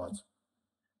give some thoughts.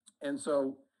 And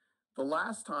so the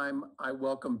last time I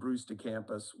welcomed Bruce to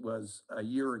campus was a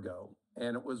year ago,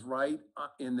 and it was right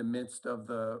in the midst of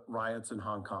the riots in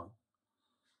Hong Kong.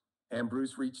 And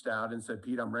Bruce reached out and said,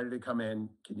 Pete, I'm ready to come in.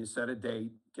 Can you set a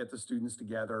date, get the students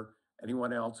together,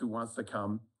 anyone else who wants to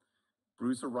come?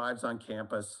 Bruce arrives on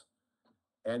campus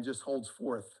and just holds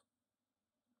forth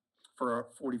for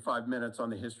 45 minutes on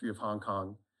the history of Hong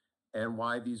Kong and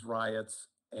why these riots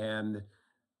and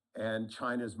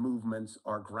China's movements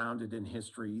are grounded in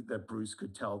history that Bruce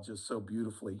could tell just so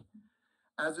beautifully.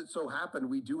 As it so happened,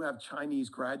 we do have Chinese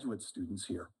graduate students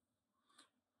here.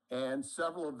 And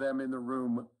several of them in the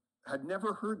room had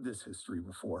never heard this history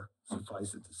before,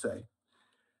 suffice it to say.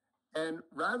 And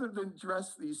rather than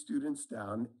dress these students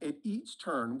down, at each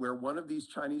turn where one of these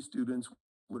Chinese students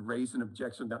would raise an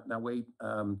objection, now wait,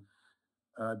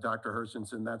 Dr.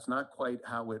 Herschensohn, that's not quite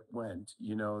how it went.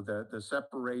 You know, the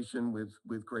separation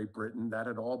with Great Britain, that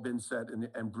had all been set,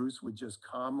 and Bruce would just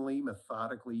calmly,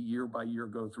 methodically, year by year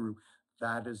go through,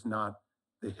 that is not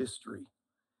the history.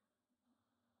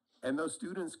 And those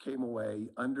students came away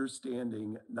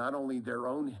understanding not only their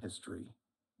own history,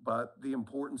 but the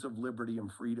importance of liberty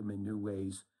and freedom in new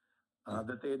ways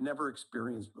that they had never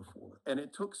experienced before. And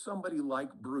it took somebody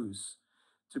like Bruce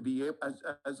to be able,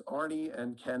 as Arnie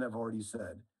and Ken have already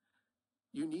said,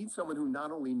 you need someone who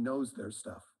not only knows their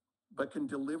stuff, but can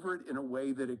deliver it in a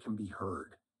way that it can be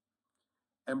heard.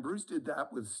 And Bruce did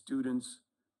that with students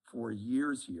for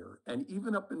years here. And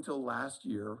even up until last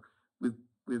year,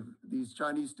 with these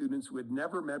Chinese students who had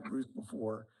never met Bruce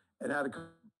before and had a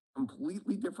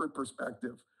completely different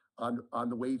perspective on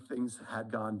the way things had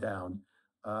gone down,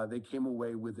 they came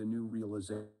away with a new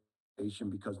realization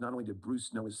because not only did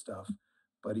Bruce know his stuff,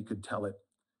 but he could tell it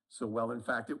so well. In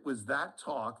fact, it was that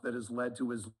talk that has led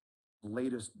to his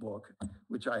latest book,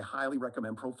 which I highly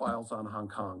recommend, Profiles on Hong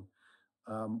Kong,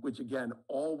 which again,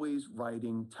 always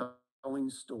writing, telling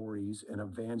stories and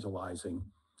evangelizing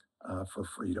for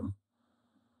freedom.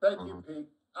 Thank you, Pete.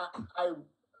 I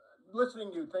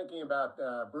listening to you thinking about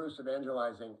Bruce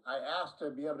evangelizing, I asked to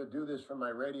be able to do this from my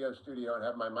radio studio and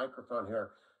have my microphone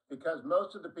here because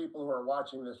most of the people who are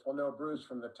watching this will know Bruce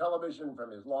from the television,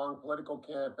 from his long political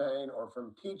campaign, or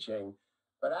from teaching.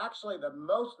 But actually, the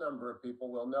most number of people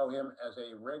will know him as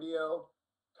a radio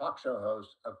talk show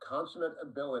host of consummate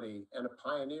ability and a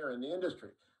pioneer in the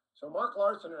industry. So Mark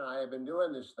Larson and I have been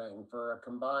doing this thing for a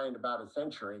combined about a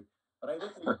century, but I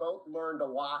think we both learned a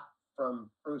lot from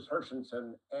Bruce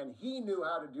Herschensohn, and he knew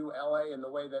how to do LA in the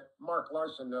way that Mark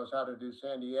Larson knows how to do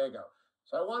San Diego.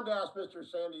 So I wanted to ask Mr.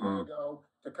 San Diego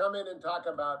to come in and talk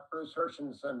about Bruce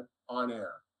Herschensohn on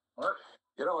air. Mark?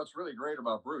 You know, what's really great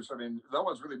about Bruce, I mean, no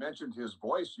one's really mentioned his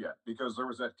voice yet because there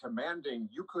was that commanding,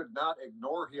 you could not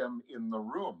ignore him in the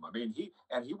room. I mean, he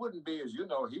wouldn't be, as you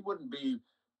know, he wouldn't be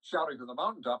shouting from the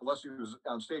mountaintop unless he was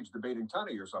on stage debating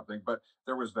Tunney or something. But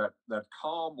there was that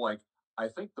calm, like, I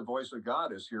think the voice of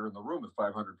God is here in the room with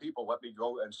 500 people. Let me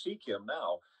go and seek him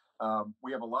now.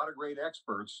 We have a lot of great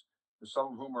experts,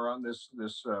 some of whom are on this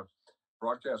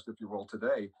broadcast, if you will,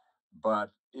 today.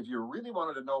 But if you really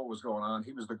wanted to know what was going on,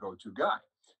 he was the go-to guy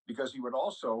because he would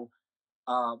also,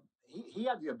 he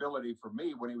had the ability for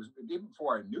me when he was, even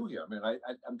before I knew him, and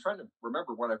I'm trying to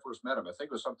remember when I first met him. I think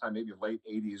it was sometime maybe late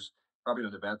 80s, probably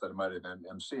an event that I might have been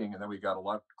emceeing. And then we got a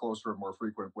lot closer and more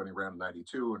frequent when he ran in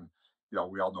 92. And, you know,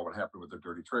 we all know what happened with the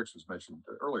dirty tricks, as mentioned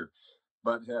earlier.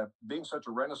 But being such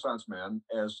a Renaissance man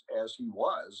as he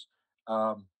was,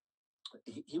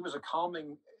 he was a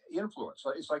calming influence.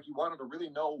 It's like you wanted to really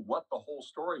know what the whole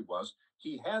story was.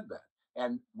 He had that.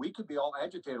 And we could be all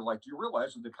agitated, like, do you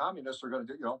realize that the communists are going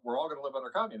to do, you know, we're all going to live under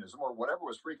communism or whatever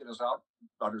was freaking us out,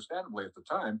 understandably at the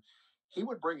time. He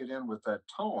would bring it in with that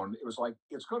tone. It was like,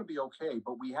 it's going to be okay,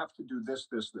 but we have to do this,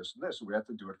 this, this, and this. And we have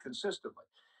to do it consistently.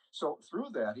 So through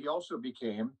that, he also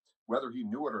became, whether he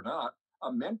knew it or not,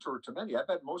 a mentor to many. I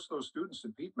bet most of those students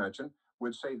that Pete mentioned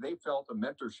would say they felt a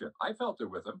mentorship. I felt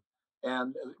it with him.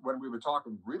 And when we would talk,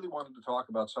 we really wanted to talk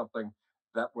about something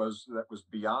that was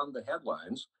beyond the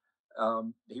headlines.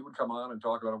 He would come on and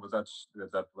talk about it with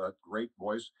that great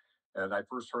voice. And I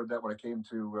first heard that when I came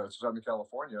to Southern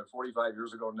California 45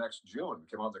 years ago next June.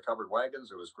 Came on the covered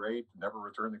wagons. It was great. Never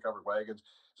returned the covered wagons.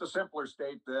 It's a simpler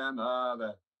state then,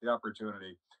 the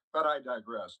opportunity. But I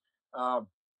digress.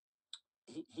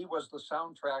 He was the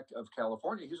soundtrack of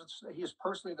California. He is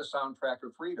personally the soundtrack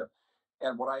of freedom.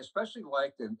 And what I especially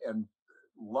liked and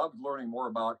loved learning more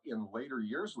about in later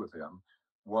years with him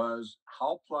was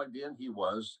how plugged in he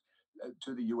was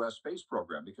to the U.S. space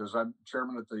program, because I'm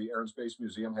chairman at the Air and Space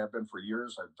Museum, have been for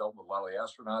years. I've dealt with a lot of the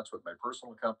astronauts with my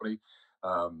personal company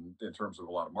in terms of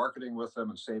a lot of marketing with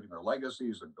them and saving their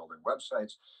legacies and building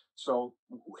websites. So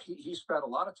he spent a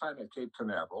lot of time at Cape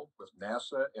Canaveral with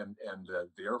NASA and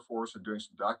the Air Force and doing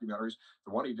some documentaries.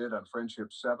 The one he did on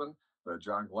Friendship 7,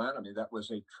 John Glenn, I mean, that was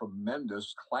a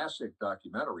tremendous classic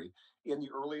documentary in the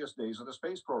earliest days of the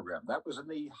space program. That was in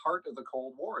the heart of the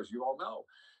Cold War, as you all know.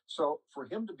 So for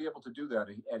him to be able to do that,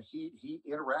 and he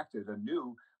interacted and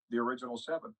knew the original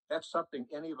 7, that's something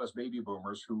any of us baby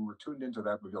boomers who were tuned into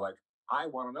that would be like, I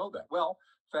want to know that. Well,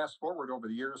 fast forward over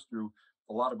the years through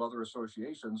a lot of other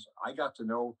associations, I got to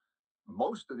know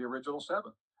most of the original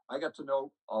 7. I got to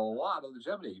know a lot of the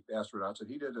Gemini astronauts, and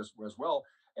he did as well.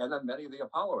 And then many of the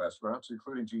Apollo astronauts,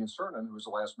 including Gene Cernan, who was the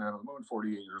last man on the moon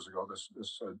 48 years ago this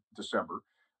December.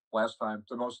 Last time,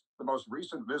 the most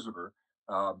recent visitor.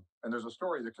 And there's a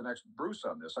story that connects Bruce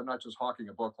on this. I'm not just hawking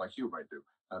a book like Hugh might do.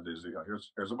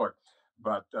 Here's a book,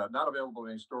 but not available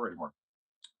in any store anymore.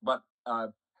 But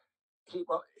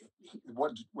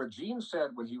what Gene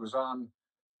said when he was on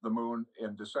the moon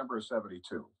in December of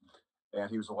 '72, and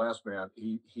he was the last man.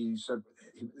 He said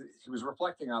he was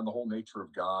reflecting on the whole nature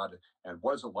of God and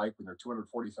what is it like when they're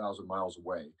 240,000 miles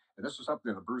away. And this is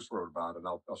something that Bruce wrote about, and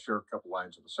I'll share a couple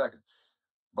lines in a second.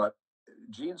 But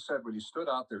Gene said when he stood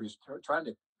out there, he's trying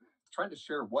to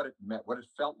share what it meant, what it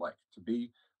felt like to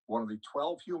be one of the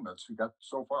 12 humans who got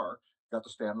to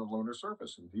stand on the lunar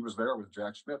surface, and he was there with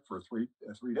Jack Schmitt for three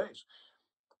days.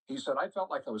 He said, I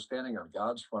felt like I was standing on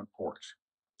God's front porch.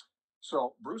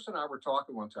 So Bruce and I were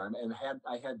talking one time, and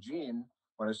I had Gene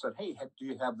when I said, "Hey, do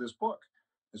you have this book?"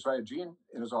 And so I had Gene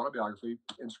in his autobiography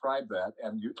inscribe that,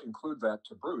 and you include that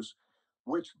to Bruce,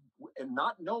 which, and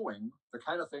not knowing the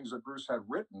kind of things that Bruce had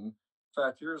written. In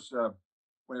fact, here's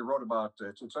when he wrote about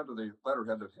it's under the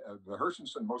letterhead of the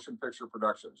Herschensohn Motion Picture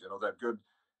Productions. You know, that good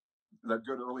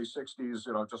early '60s.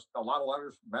 You know, just a lot of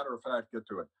letters. Matter of fact, get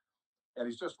to it. And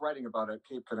he's just writing about it at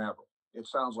Cape Canaveral. It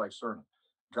sounds like CERN.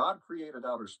 God created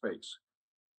outer space.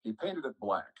 He painted it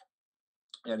black,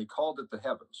 and he called it the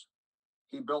heavens.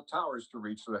 He built towers to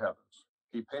reach the heavens.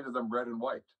 He painted them red and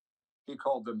white. He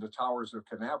called them the towers of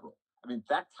Canaveral. I mean,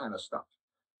 that kind of stuff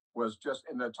was just,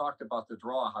 and then talked about the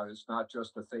draw, how it's not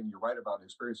just a thing you write about and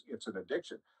experience, it's an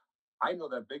addiction. I know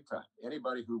that big time.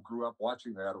 Anybody who grew up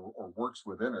watching that or works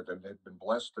within it and had been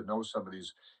blessed to know some of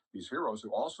these heroes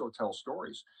who also tell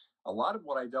stories. A lot of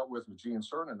what I dealt with Gene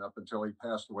Cernan up until he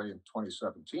passed away in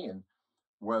 2017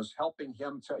 was helping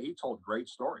him he told great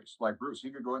stories. Like Bruce,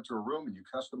 he could go into a room and you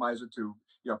customize it to,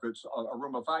 you know, if it's a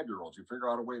room of 5-year-olds, you figure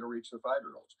out a way to reach the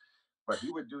 5-year-olds. But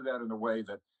he would do that in a way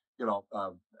that, you know,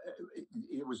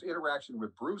 it was interaction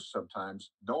with Bruce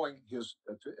sometimes, knowing his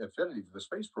affinity for the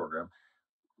space program.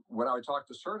 When I would talk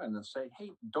to Cernan and say,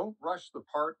 hey, don't rush the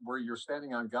part where you're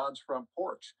standing on God's front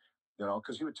porch, you know,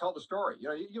 because he would tell the story. You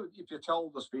know, if you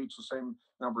tell the speech the same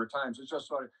number of times, it's just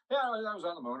sort of, yeah, I was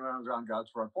on the moon and I was on God's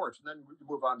front porch. And then we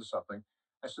move on to something.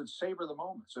 I said, savor the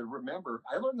moment. I said, remember,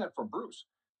 I learned that from Bruce.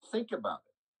 Think about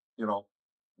it, you know,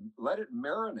 let it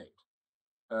marinate.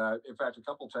 In fact, a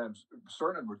couple of times,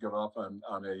 Cernan would get off on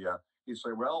he'd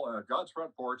say, well, God's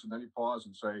front porch, and then he'd pause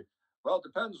and say, well, it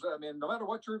depends. I mean, no matter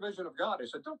what your vision of God, I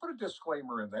said, don't put a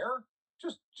disclaimer in there.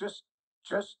 Just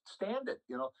stand it.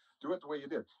 You know, do it the way you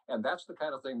did. And that's the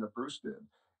kind of thing that Bruce did.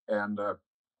 And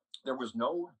there was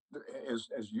no,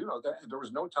 as you know, there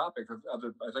was no topic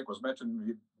other, I think was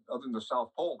mentioned other than the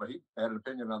South Pole, but he had an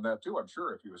opinion on that too, I'm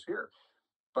sure, if he was here.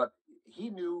 But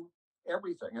he knew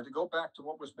everything. And to go back to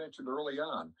what was mentioned early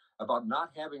on about not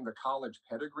having the college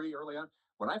pedigree early on,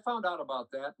 when I found out about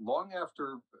that, long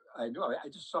after I knew, I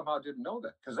just somehow didn't know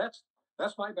that, because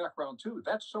that's my background too.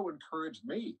 That so encouraged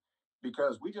me,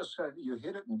 because we just said you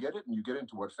hit it and get it, and you get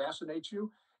into what fascinates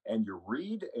you, and you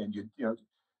read, and you know,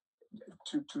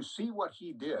 to see what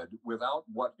he did without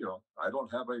what, you know, I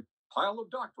don't have a pile of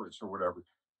doctorates or whatever,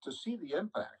 to see the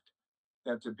impact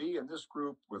and to be in this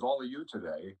group with all of you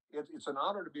today, it's an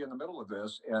honor to be in the middle of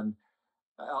this. And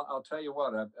I'll tell you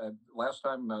what, last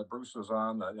time Bruce was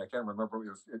on, I can't remember, it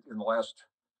was in the last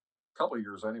couple of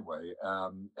years anyway.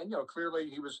 And, you know,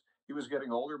 clearly he was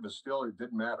getting older, but still it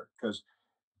didn't matter, because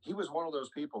he was one of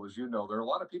those people, as you know, there are a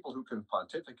lot of people who can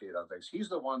pontificate on things. He's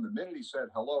the one, the minute he said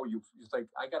hello, you think,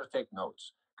 I got to take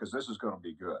notes, because this is going to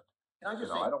be good. Can I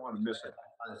just say, I don't want to miss it.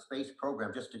 On the space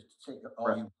program, just to say all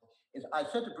right. you, is I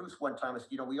said to Bruce one time, I said,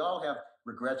 you know, we all have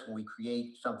regrets when we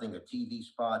create something, a TV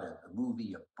spot, a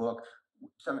movie, a book.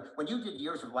 When you did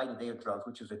Years of Light and Day of Drugs,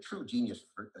 which is a true genius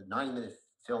for a 90-minute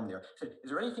film there, I said, is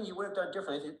there anything you would have done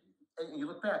differently? I said, and you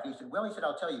look back, and he said, well, he said,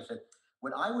 I'll tell you. He said,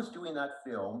 when I was doing that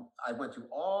film, I went through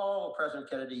all of President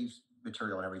Kennedy's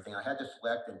material and everything. I had to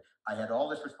select, and I had all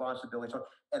this responsibility.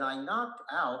 And I knocked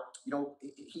out, you know,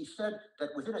 he said that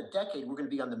within a decade, we're going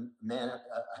to be on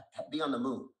the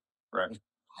moon. Right.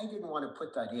 I didn't want to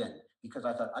put that in, because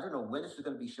I thought, I don't know when this is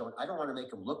going to be shown. I don't want to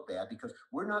make him look bad, because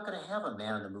we're not going to have a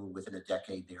man on the moon within a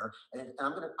decade there. And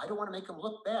I don't want to make him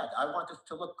look bad. I want this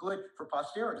to look good for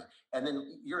posterity. And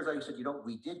then years later, he said, you know,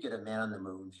 we did get a man on the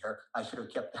moon there. I should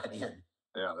have kept that in.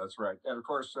 Yeah, that's right. And of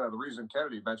course, the reason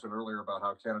Kennedy mentioned earlier about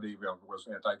how Kennedy was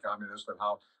anti-communist and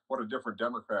what a different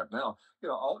Democrat now. You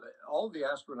know, all the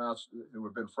astronauts who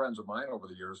have been friends of mine over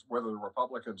the years, whether they're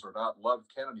Republicans or not,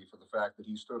 loved Kennedy for the fact that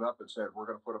he stood up and said, we're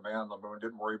going to put a man on the moon,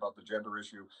 didn't worry about the gender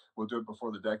issue. We'll do it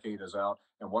before the decade is out.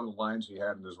 And one of the lines he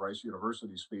had in his Rice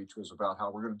University speech was about how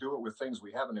we're going to do it with things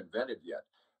we haven't invented yet.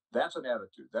 That's an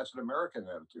attitude. That's an American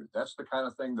attitude. That's the kind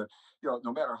of thing that, you know,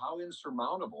 no matter how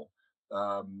insurmountable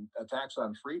attacks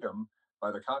on freedom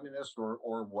by the communists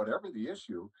or whatever the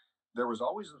issue, there was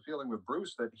always the feeling with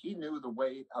Bruce that he knew the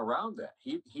way around that.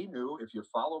 He knew if you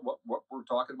follow what we're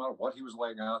talking about, what he was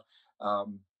laying out,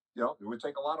 it would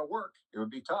take a lot of work. It would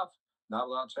be tough, not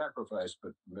without sacrifice.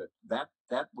 But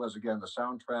that was again the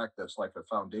soundtrack. That's like a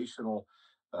foundational.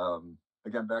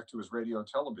 Again, back to his radio and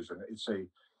television. It's a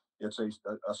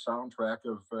soundtrack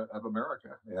of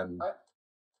America. And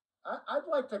I'd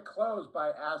like to close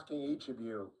by asking each of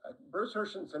you. Bruce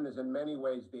Herschensohn is in many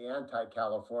ways the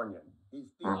anti-Californian.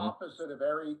 He's the opposite of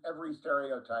every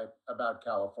stereotype about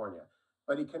California.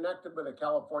 But he connected with a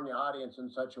California audience in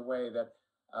such a way that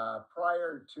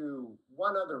prior to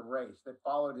one other race that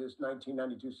followed his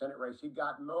 1992 Senate race, he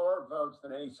got more votes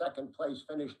than any second place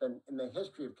finish in the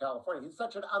history of California. He's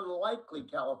such an unlikely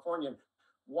Californian.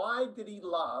 Why did he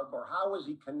love, or how was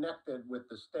he connected with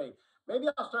the state? Maybe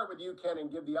I'll start with you, Ken,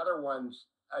 and give the other ones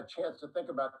a chance to think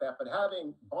about that. But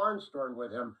having Barnstorm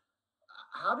with him,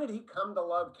 how did he come to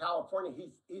love California?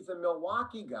 He's a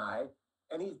Milwaukee guy,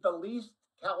 and he's the least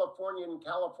Californian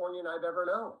I've ever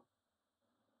known.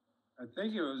 I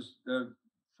think it was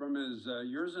from his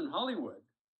years in Hollywood.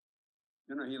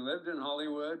 You know, he lived in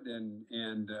Hollywood, and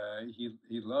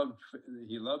he loved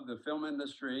the film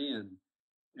industry,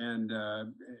 and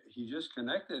he just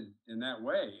connected in that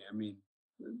way. I mean,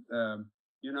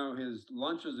 his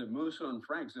lunches at Musso and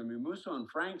Frank's. I mean, Musso and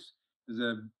Frank's is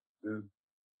a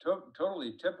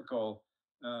totally typical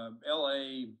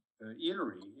LA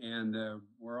eatery, and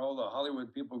where all the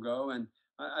Hollywood people go. And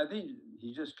I think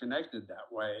he just connected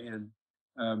that way. And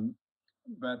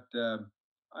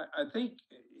I think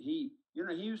he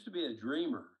used to be a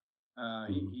dreamer.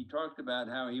 He talked about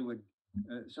how he would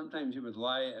sometimes he would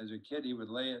lie as a kid. He would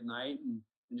lay at night and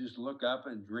just look up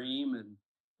and dream,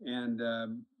 and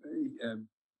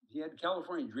he had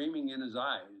California dreaming in his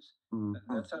eyes.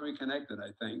 That's how he connected,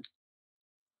 I think.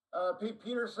 Pete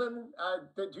Peterson,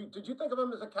 did you think of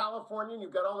him as a Californian?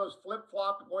 You've got all those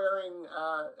flip-flop wearing,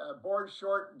 board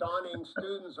short donning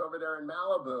students over there in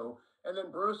Malibu, and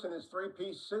then Bruce in his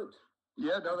three-piece suit.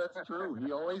 Yeah, no, that's true.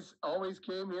 He always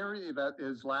came here. That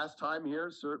his last time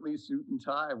here, certainly suit and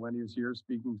tie when he was here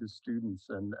speaking to students.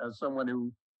 And as someone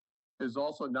who is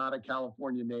also not a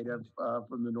California native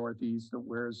from the Northeast that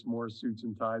wears more suits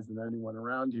and ties than anyone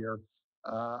around here,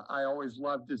 I always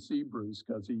loved to see Bruce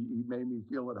because he made me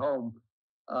feel at home.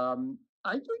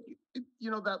 I think,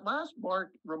 that last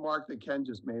remark that Ken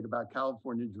just made about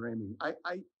California dreaming,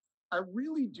 I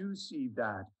really do see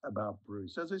that about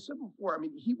Bruce. As I said before, I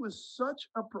mean, he was such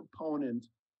a proponent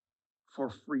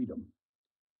for freedom.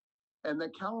 And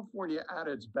that California at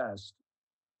its best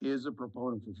is a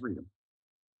proponent for freedom.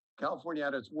 California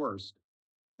at its worst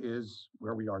is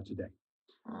where we are today.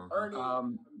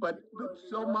 Ernie, but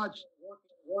so much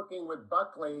working with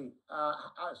Buckley,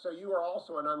 so you were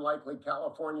also an unlikely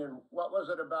Californian. What was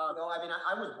it about? No, I mean,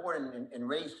 I was born and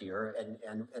raised here,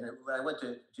 and when I went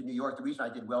to New York, the reason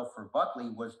I did well for Buckley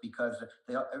was because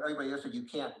everybody else said you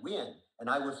can't win, and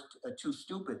I was too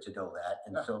stupid to know that,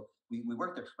 and so we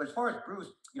worked there. But as far as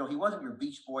Bruce, he wasn't your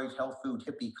Beach Boys, health food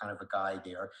hippie kind of a guy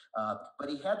there, but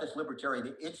he had this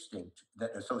libertarian instinct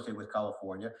that associated with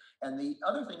California. And the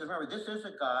other thing is, remember, this is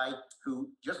a guy who,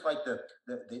 just like the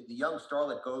young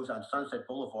starlet goes on Sunset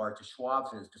Boulevard to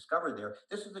Schwab's and is discovered there,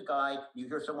 this is the guy, you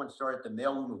hear someone start at the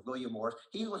mailroom of William Morris.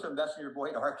 He was a messenger boy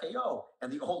at RKO.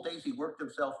 And the old days, he worked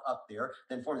himself up there,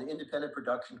 then formed an independent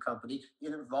production company,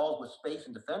 involved with space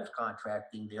and defense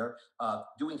contracting there,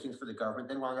 doing things for the government,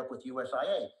 then wound up with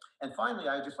USIA. And finally,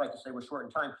 I'd just like to say, we're short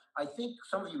in time, I think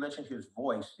some of you mentioned his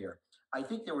voice there. I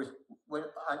think there was, when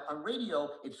on radio,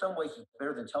 in some ways it's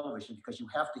better than television because you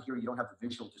have to hear, you don't have the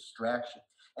visual distraction.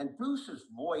 And Bruce's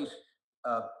voice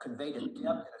conveyed a depth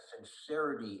and a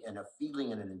sincerity and a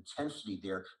feeling and an intensity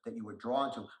there that you were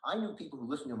drawn to. I knew people who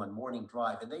listened to him on morning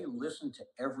drive, and they listened to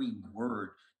every word.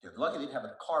 They're lucky they didn't have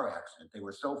a car accident. They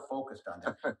were so focused on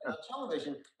that. And on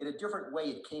television, in a different way,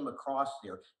 it came across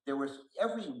there.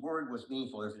 Every word was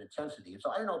meaningful. There's an intensity. And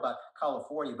so I don't know about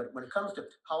California, but when it comes to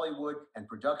Hollywood and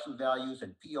production values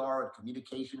and PR and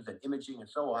communications and imaging and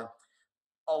so on,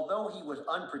 although he was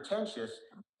unpretentious,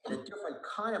 in a different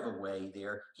kind of a way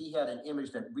there, he had an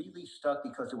image that really stuck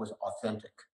because it was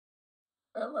authentic.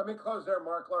 Let me close there,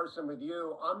 Mark Larson, with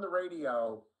you. On the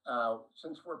radio,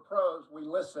 since we're pros, we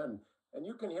listen. And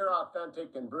you can hear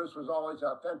authentic, and Bruce was always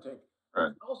authentic. Right.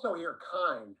 You can also hear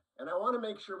kind. And I want to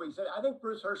make sure we say, I think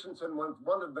Bruce Herschensohn was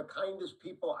one of the kindest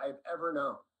people I've ever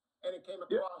known. And it came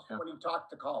across when he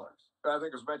talked to callers. I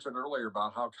think it was mentioned earlier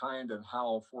about how kind and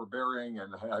how forbearing,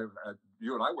 and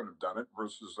you and I wouldn't have done it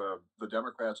versus the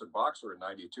Democrats at Boxer in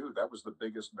 '92. That was the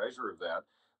biggest measure of that.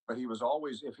 But he was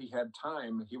always, if he had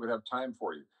time, he would have time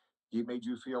for you. He made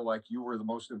you feel like you were the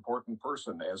most important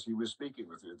person as he was speaking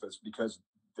with you. That's because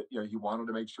he wanted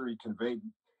to make sure he conveyed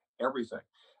everything.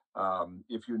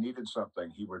 If you needed something,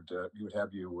 he would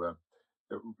have you.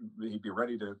 He'd be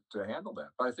ready to handle that.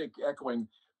 But I think echoing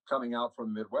coming out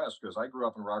from the Midwest, because I grew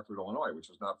up in Rockford, Illinois, which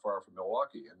is not far from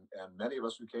Milwaukee, and many of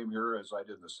us who came here, as I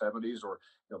did in the '70s, or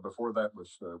before that with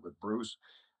Bruce,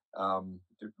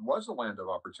 it was a land of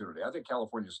opportunity. I think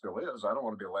California still is. I don't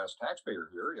want to be the last taxpayer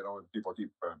here, and people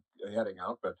keep heading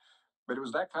out, but it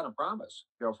was that kind of promise.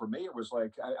 For me, it was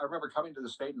like I remember coming to the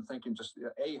state and thinking just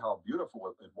how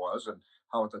beautiful it was, and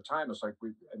how at the time it's like I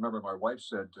remember my wife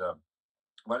said.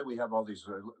 Why do we have all these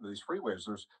freeways?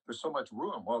 There's so much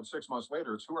room. Well, 6 months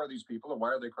later, it's who are these people and why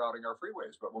are they crowding our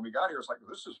freeways? But when we got here, it's like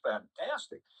this is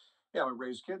fantastic. Yeah, we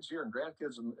raised kids here and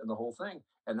grandkids and the whole thing.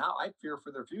 And now I fear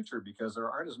for their future because there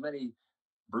aren't as many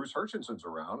Bruce Herschensohns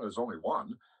around. There's only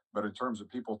one. But in terms of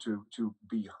people to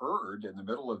be heard in the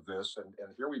middle of this, and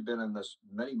here we've been in this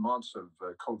many months of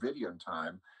COVIDian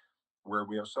time, where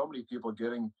we have so many people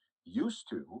getting used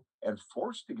to and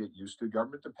forced to get used to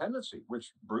government dependency,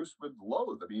 which Bruce would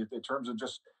loathe. I mean, in terms of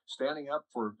just standing up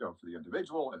for for the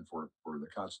individual and for the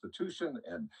Constitution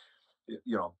and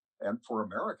and for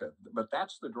America. But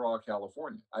that's the draw of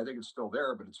California. I think it's still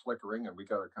there, but it's flickering, and we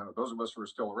got to kind of those of us who are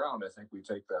still around. I think we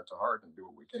take that to heart and do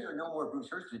what we can. There are no more Bruce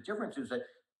Herschel. The difference is that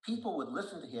people would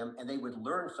listen to him and they would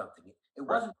learn something. It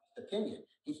wasn't his opinion.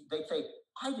 They'd say,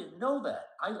 "I didn't know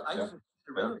that. I listened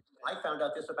to the radio. I found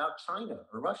out this about China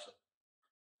or Russia."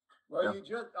 Well,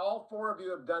 all four of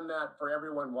you have done that for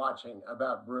everyone watching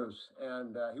about Bruce.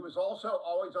 And he was also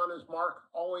always on his mark,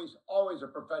 always a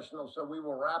professional. So we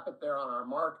will wrap it there on our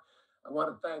mark. I want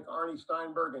to thank Arnie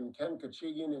Steinberg and Ken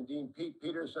Kachigian and Dean Pete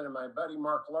Peterson and my buddy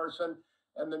Mark Larson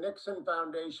and the Nixon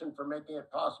Foundation for making it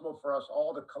possible for us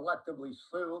all to collectively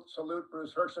salute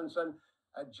Bruce Herschensohn,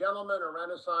 a gentleman, a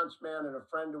Renaissance man, and a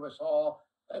friend to us all.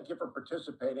 Thank you for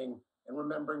participating and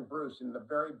remembering Bruce in the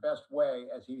very best way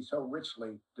as he so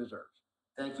richly deserves.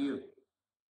 Thank you.